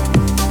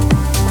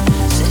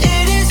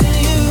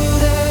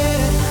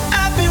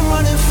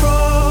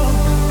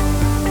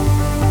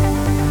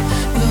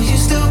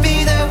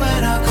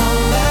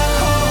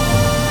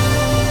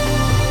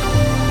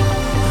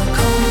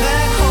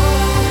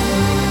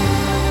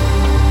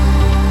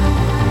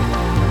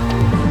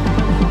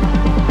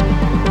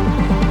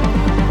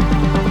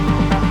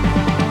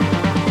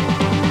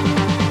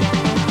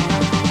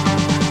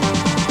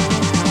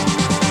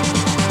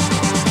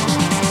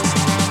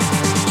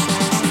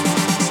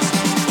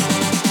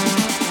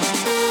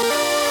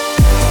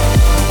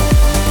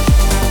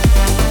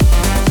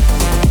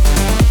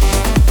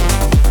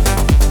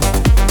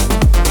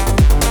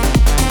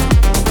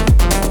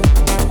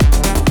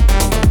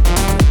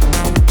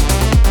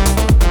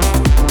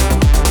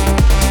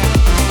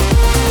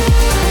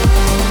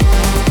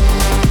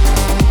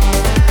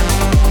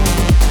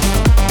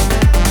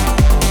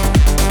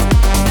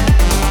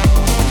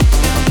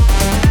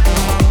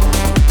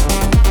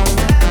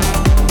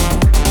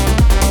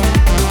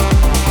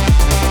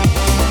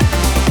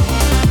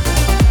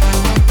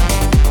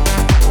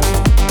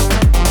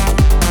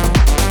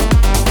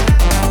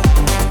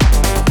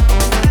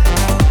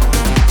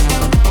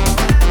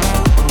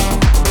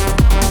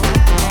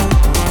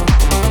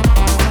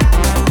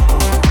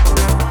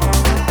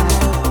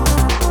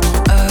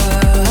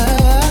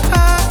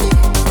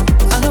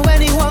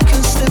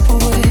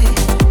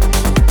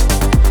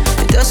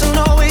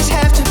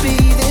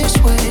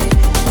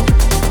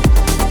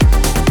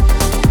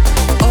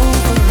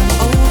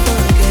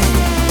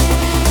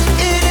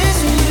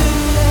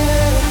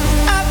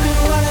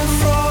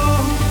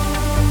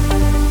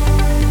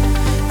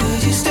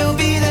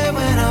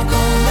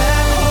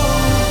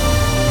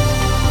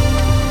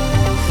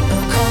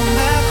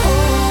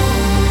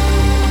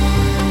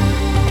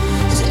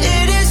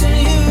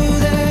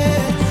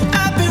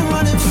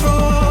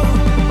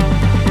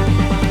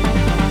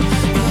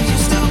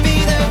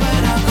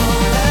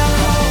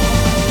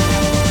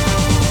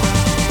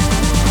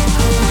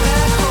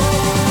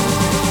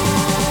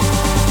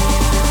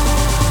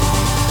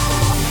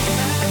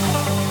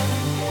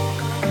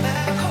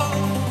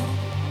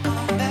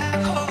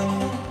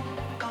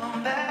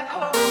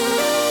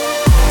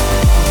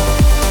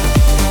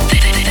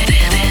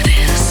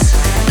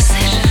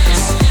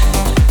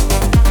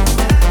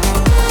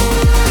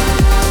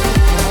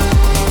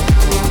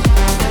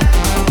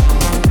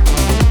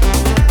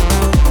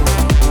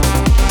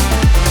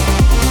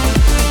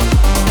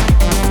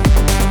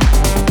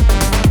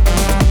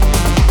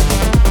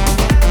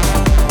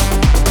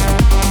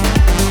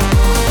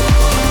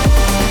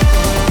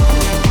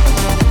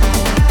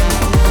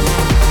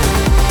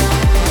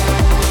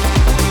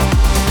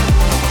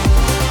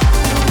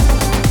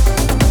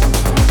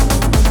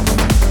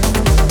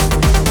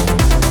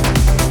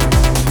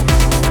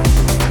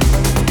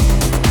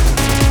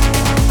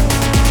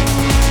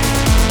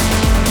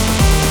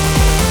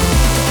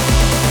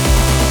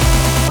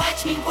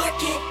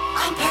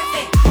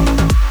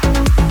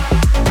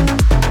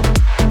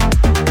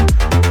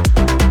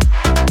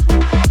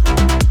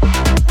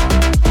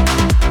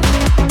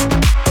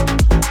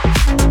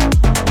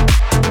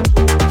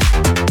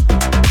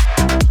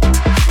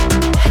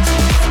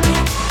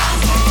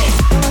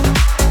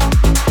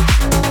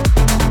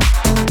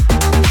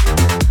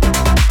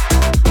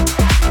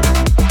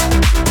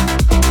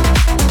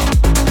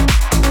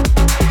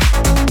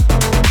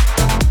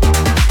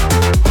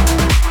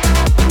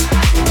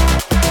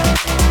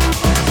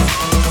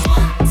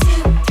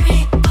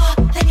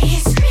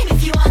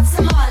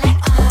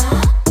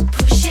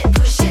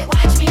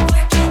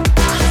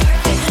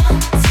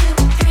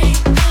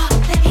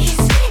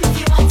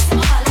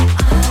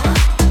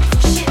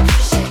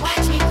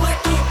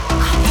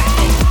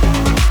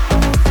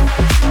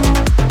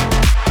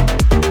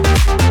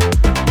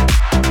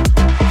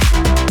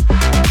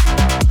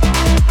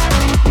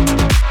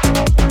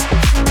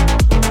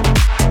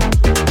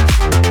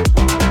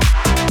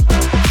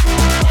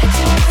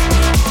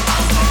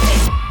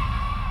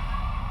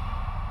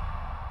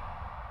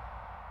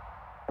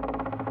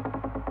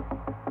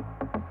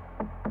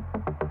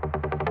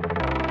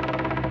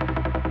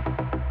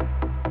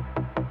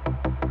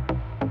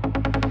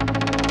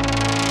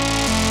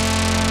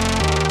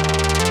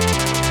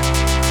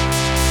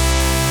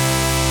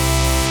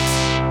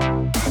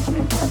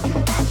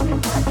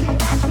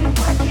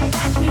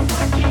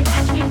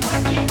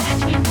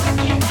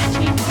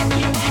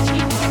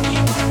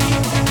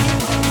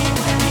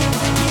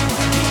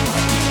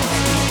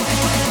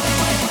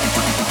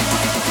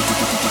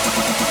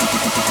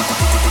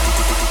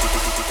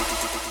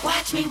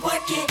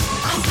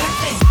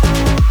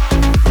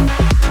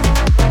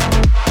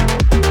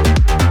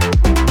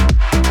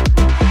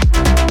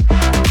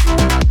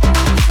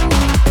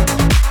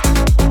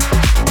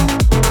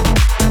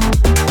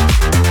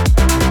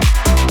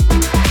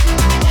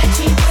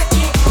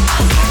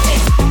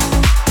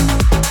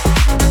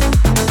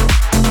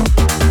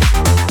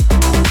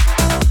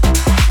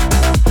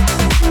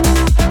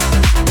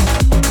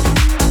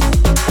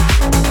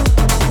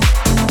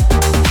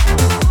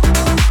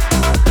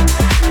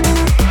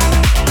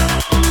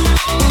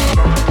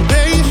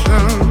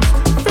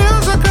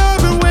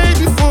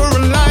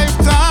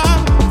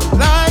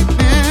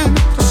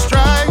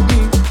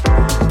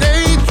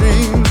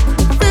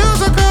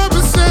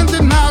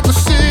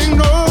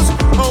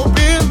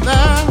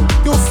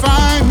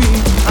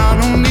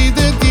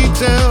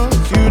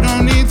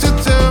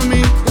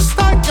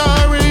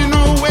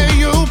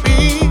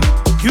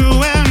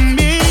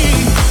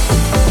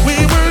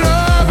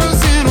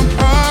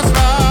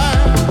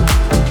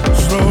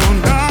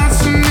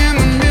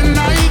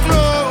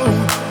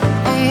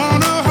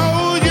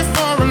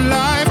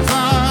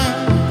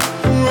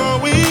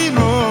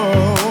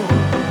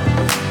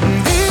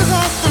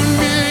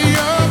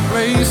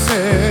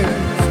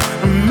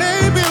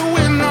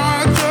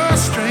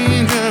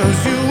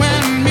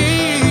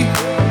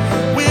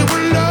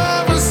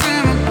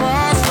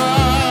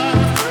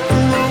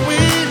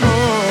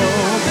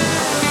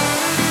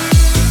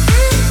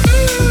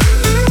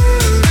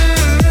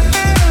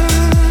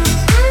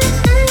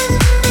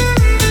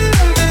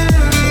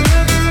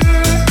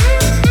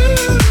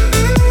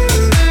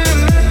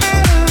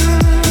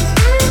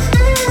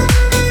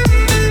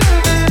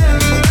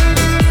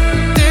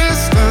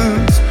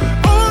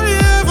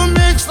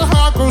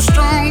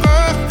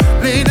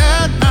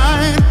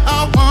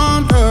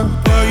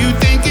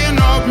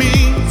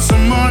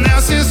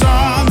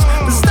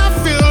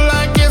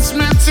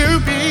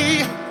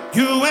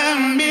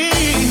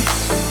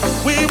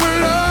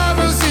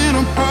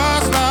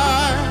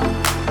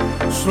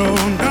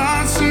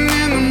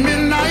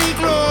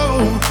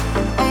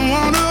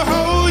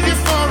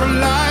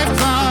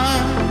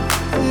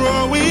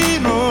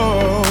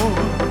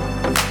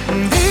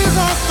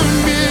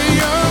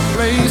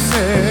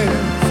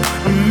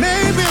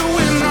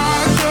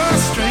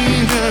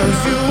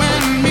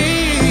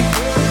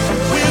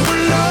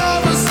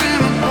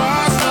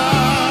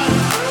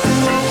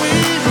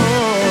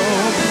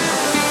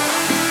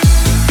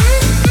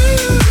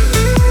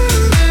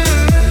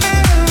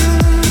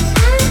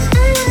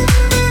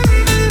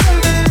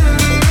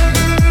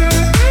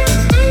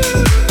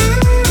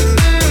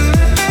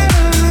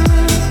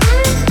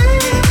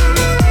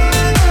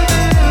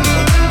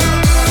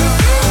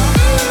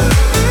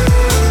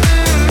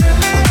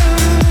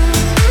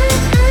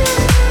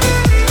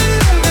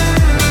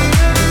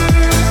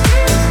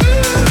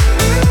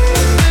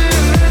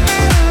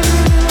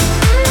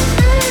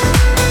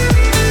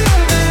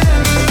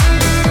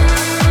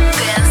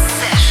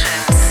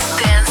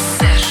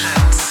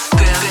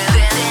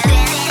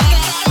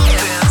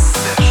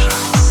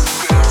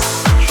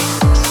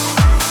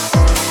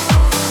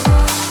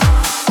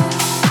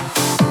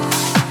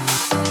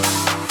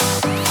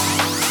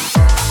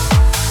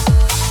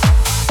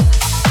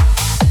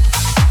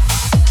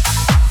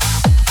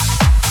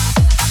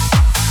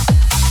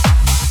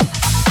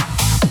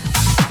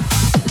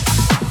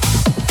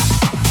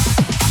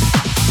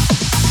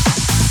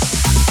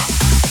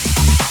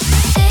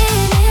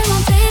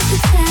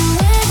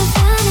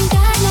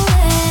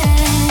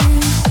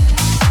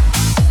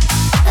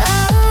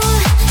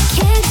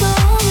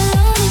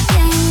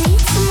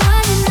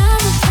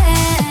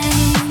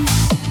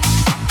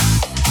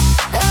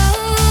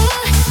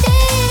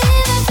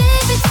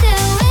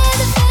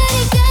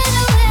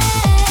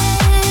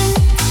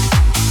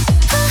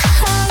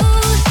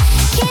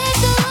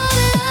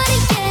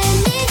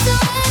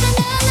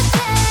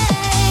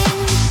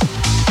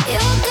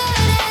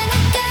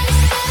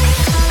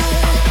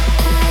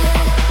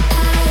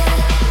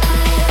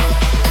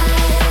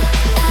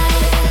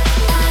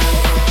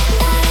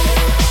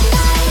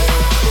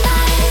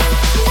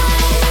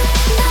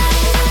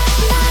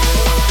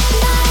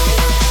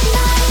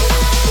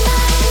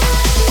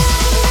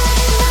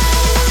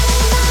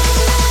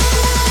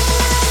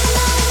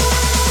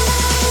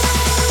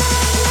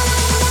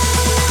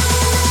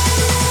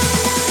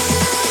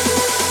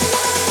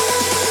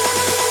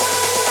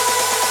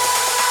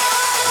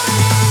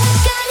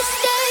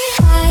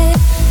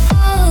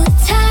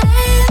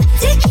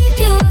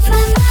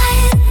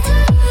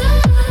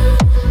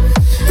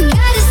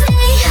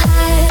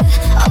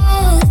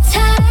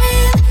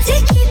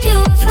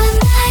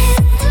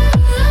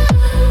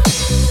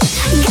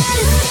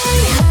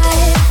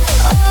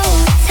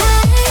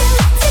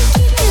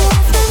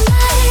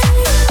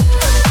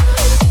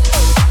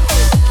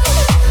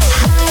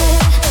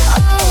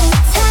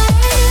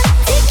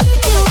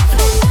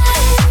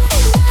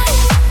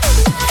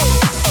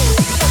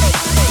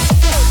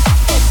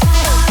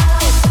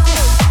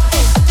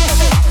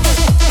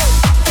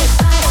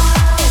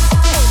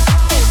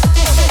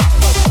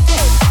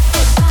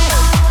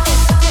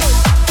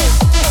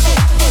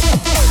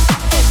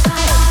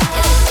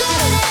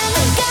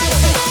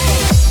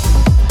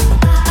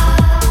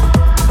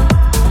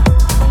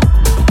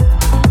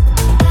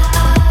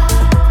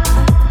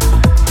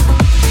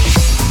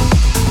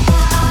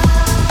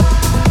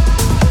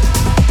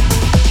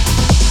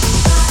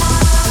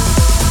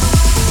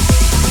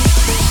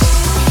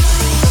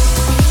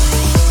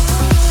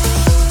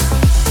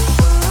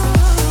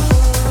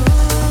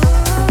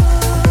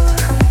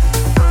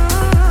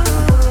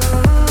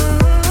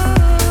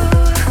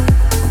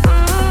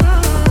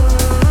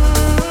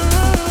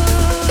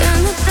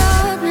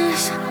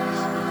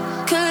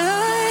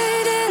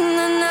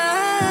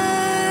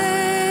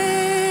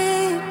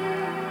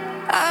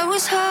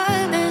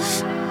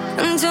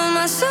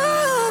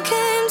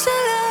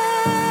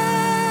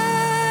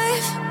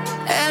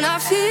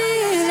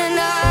 feel it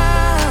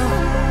now.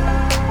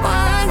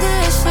 Want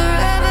this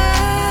forever.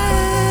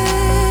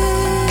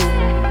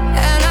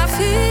 And I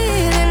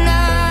feel it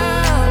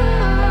now.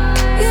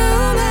 You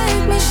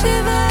make me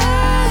shiver.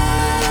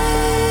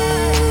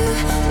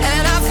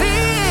 And I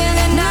feel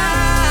it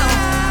now.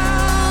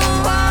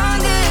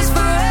 Want this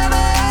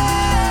forever.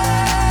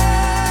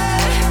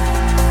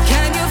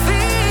 Can you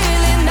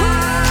feel it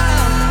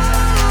now?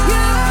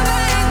 You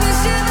make me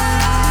shiver.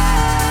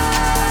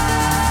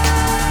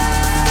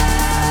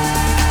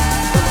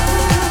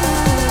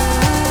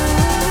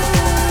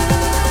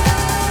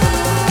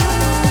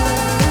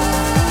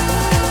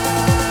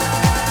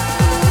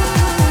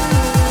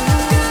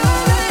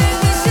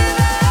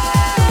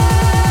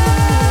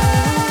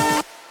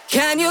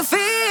 Can you feel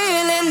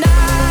it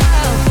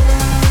now?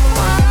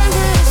 Want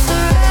this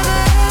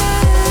forever.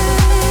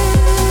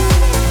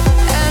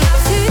 And I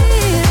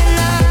feel it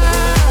now.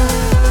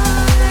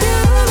 You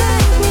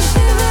make me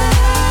shiver.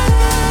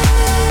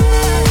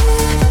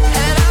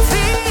 And I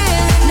feel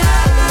it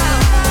now.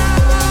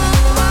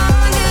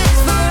 Want this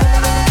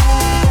forever.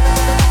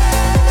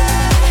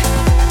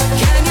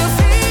 Can you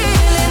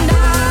feel it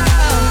now?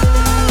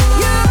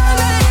 You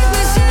make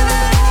me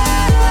shiver.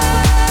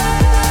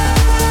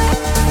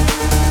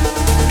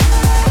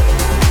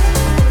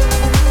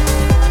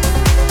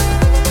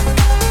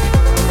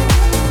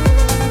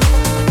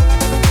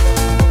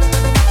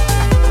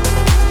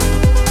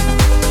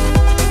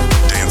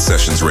 Dance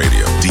Sessions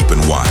Radio, deep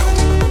and wild.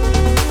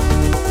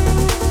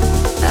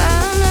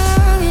 I'm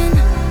longing,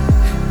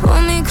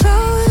 pull me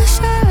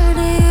closer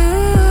to you.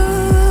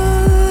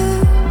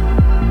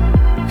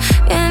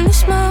 In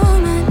this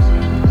moment,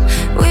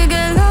 we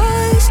get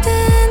lost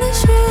in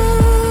this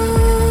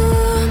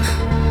room.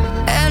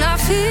 And I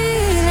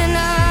feel it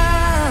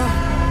now.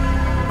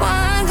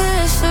 Want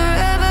this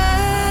forever.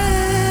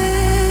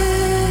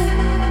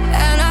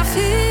 And I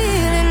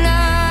feel it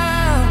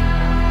now.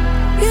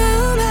 You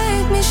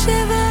make me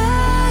shiver.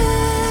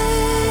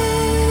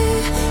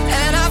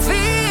 And I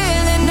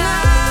feel it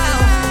now.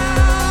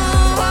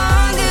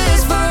 Want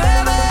this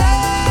forever.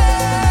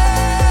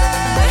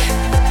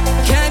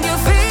 Can you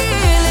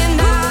feel it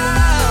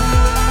now?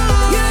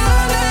 You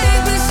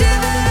make me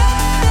shiver.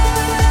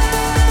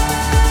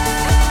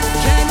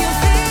 Can you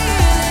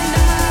feel it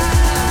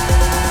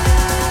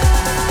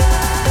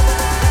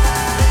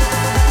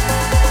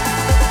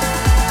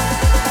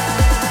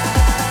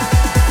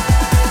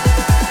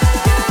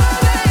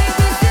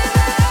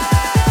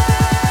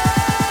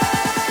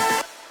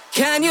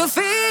Can you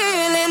feel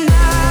it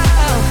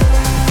now?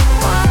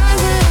 Want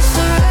this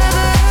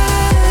forever.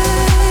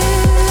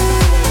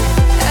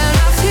 And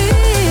I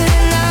feel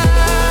it now.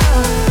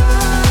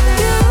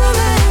 You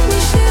make me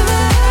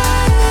shiver.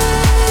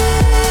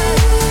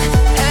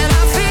 And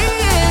I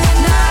feel it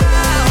now.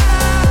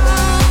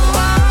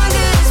 Want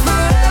this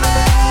forever.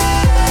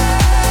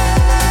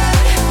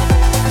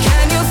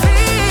 Can you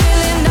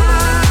feel it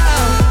now?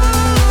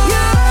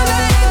 You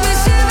make me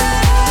shiver.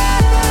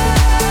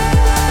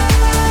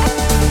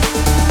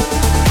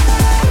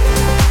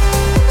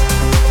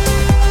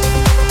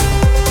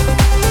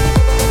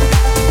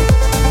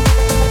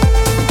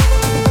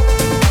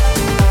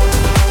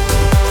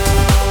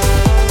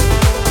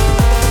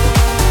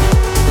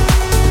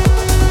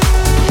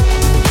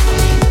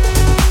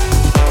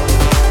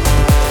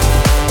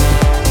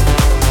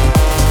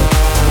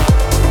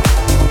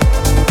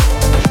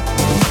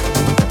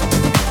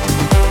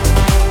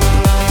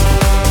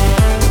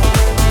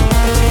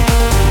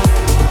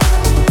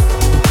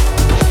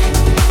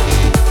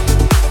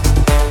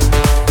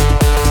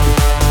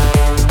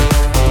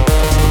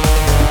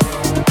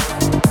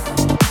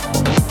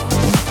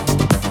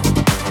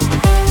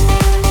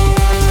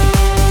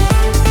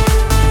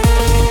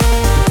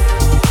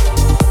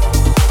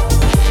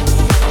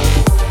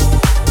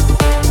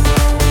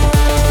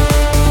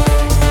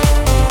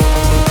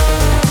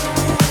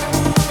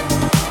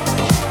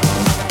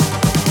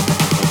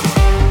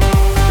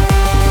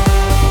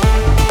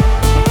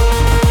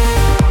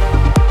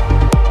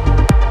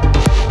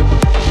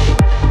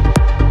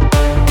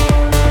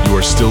 You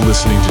are still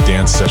listening to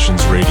Dance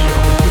Sessions Radio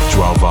with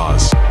Joao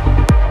Vaz.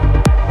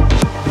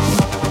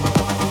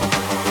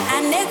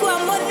 Anegwa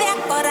modhe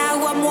kora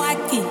wa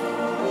mwaki.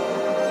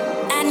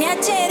 Anya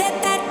chere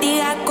tati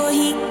ako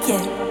hike.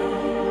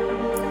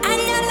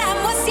 Anya la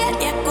mosia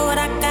de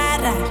kora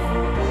cara.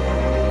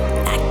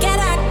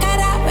 Akera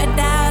cara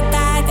weda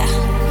gaga.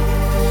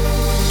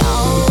 No,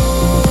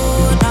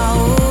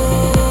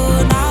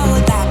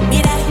 that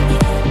mira.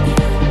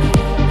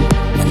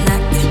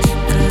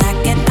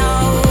 Manake no,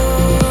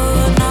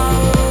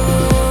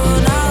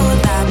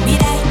 that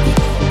mira.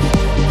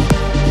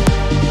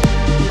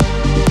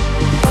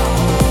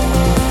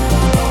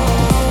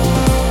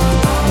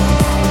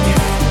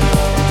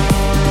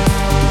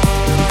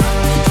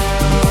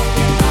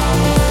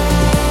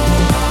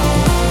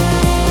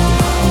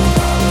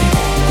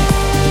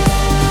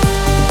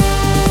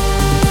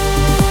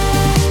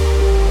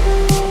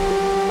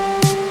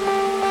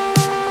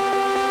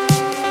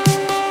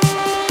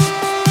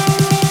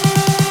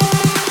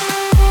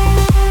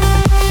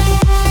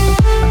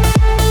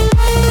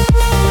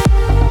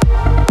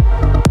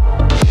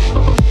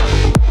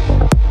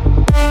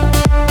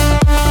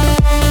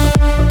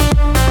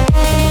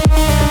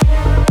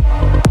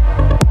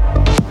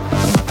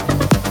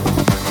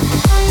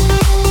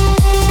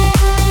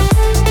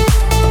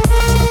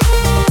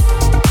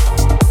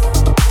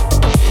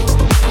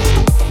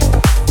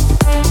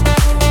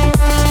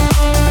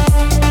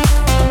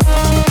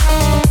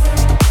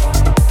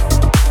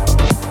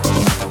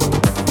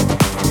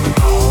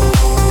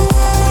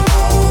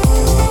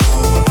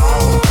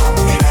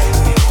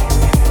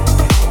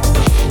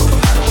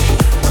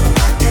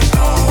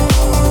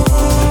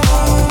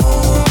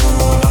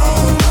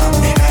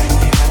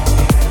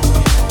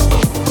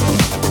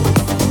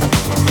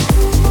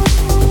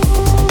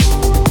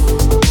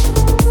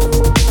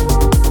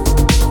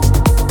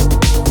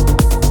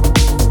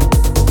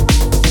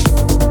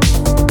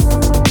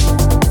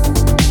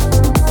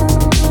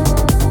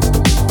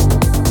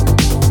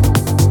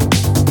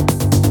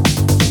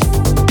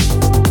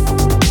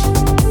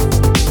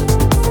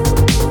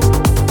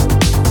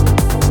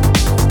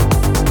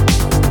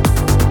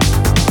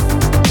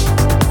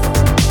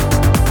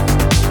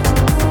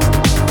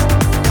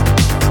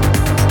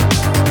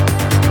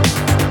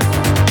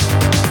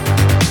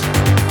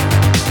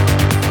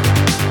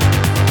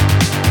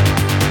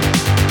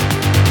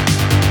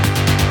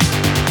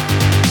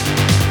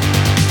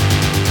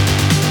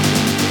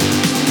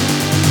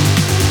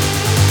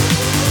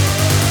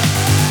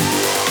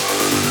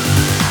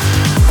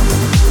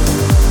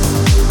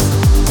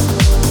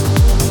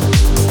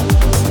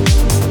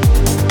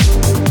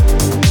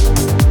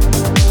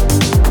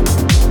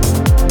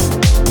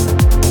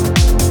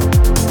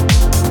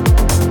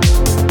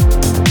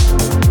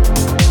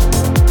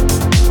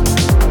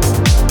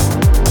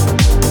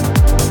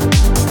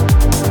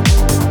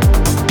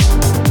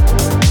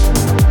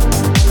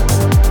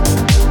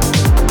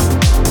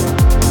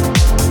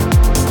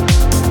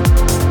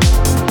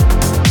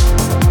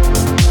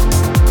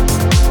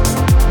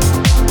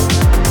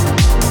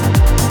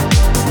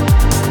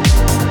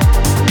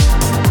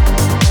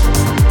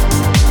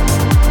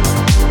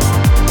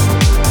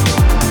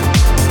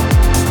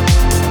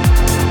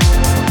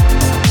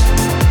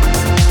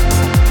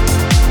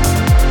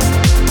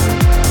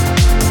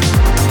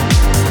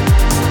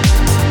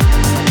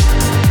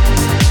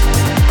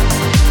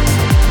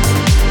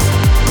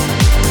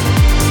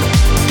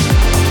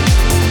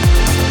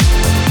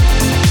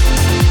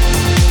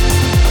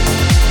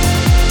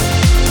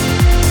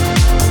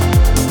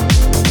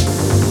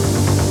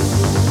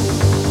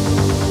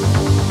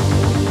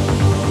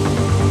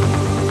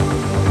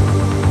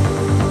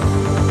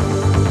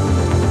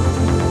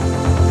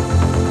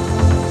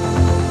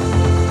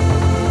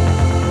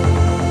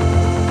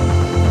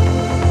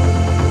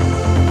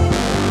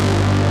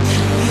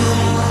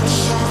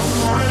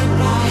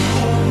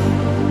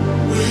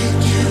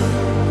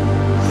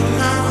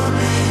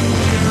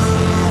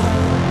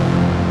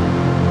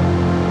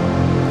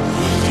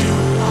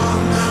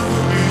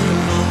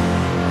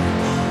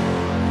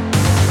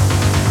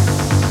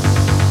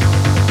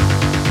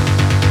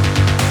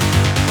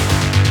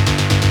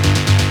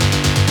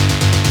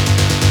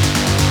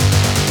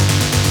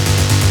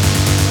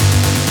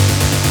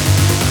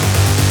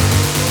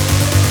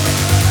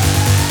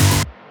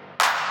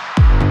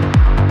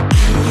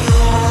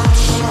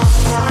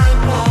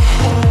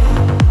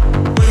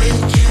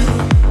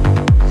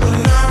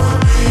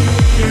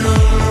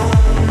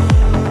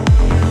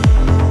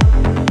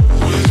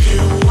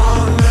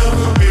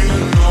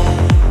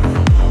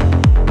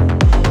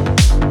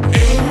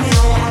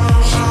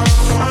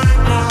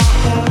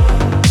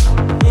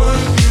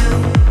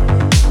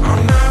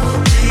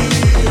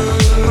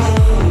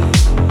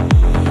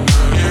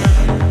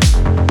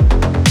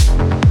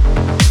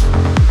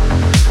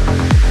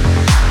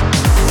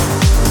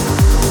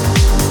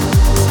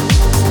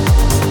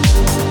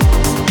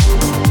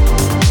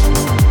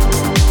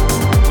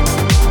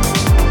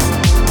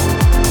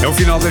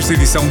 final desta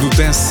edição do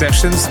Dance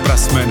Sessions. Para a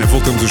semana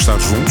voltamos a estar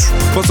juntos.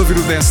 Podes ouvir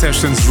o Dance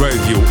Sessions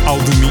Radio ao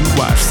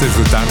domingo às 6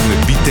 da tarde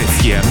na Beat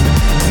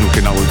FM, no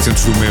canal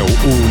 800 do Mel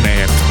ou na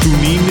app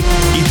TuneIn,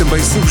 e também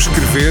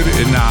subscrever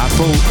na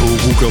Apple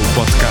ou Google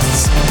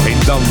Podcasts em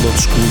download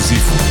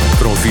exclusivo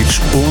para ouvires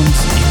onde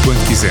e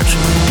quando quiseres.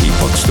 E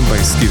podes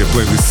também seguir a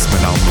playlist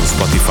semanal no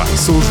Spotify.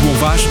 Sou o João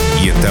Vaz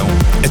e então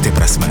até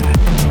para a semana.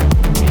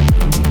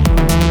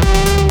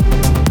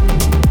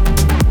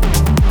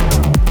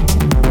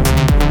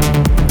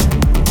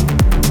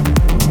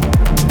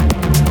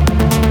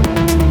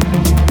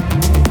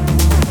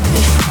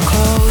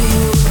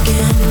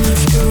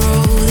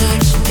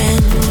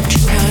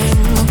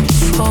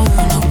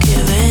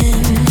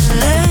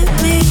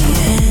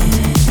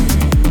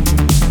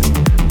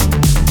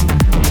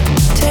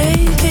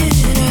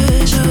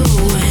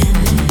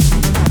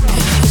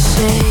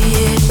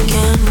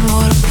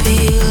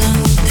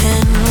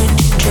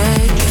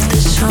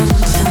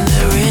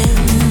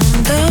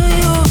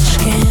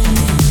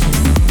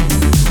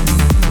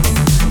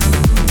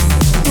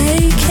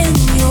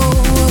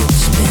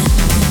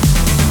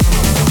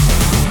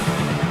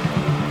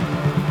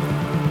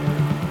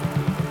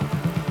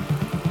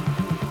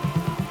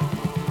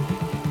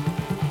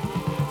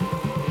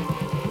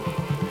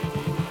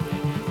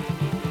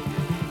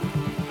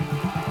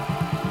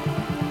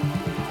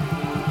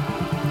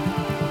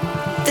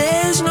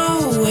 There's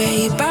no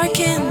way back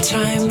in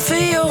time for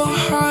your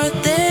heart.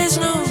 There's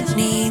no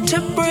need to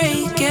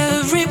break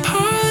every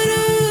part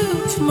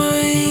of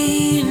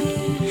mine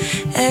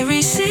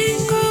every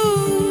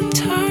single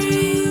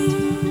time.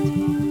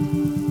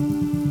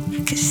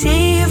 'Cause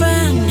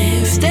even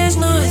if there's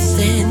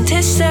nothing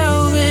to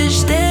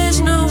salvage, there's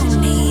no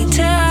need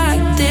to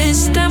act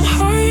this damn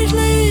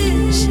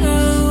heartless.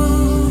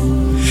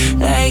 Oh,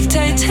 like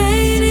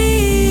titanium.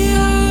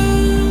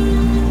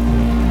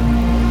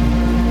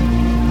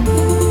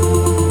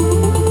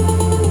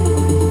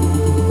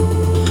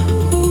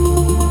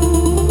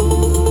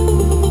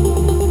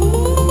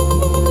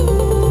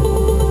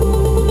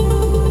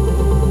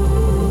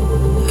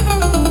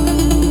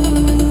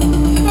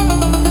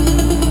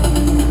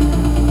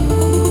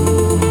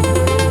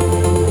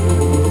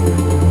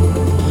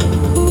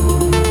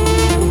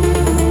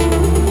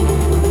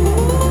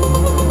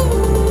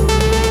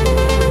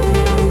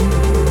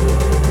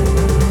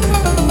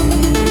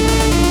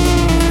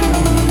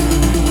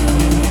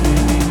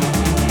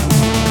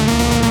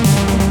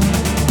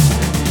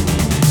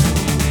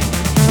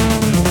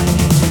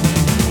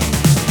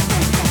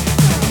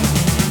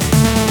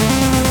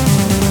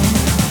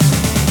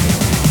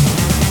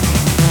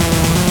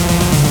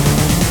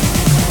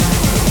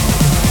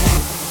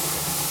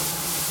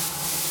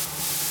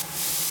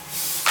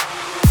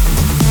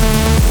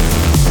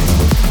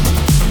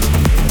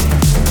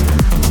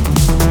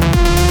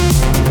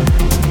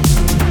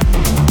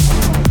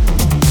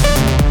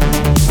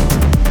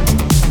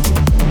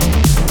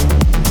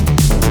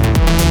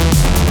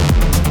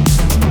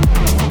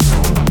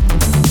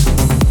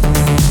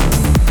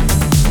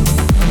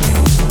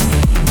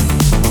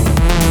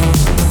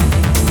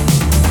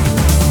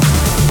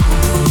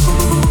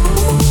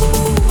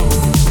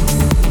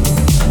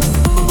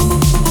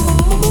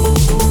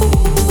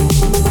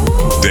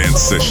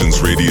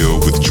 Sessions Radio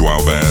with Joao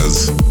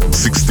Vaz.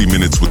 60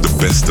 minutes with the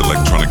best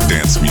electronic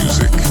dance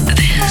music.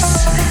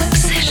 This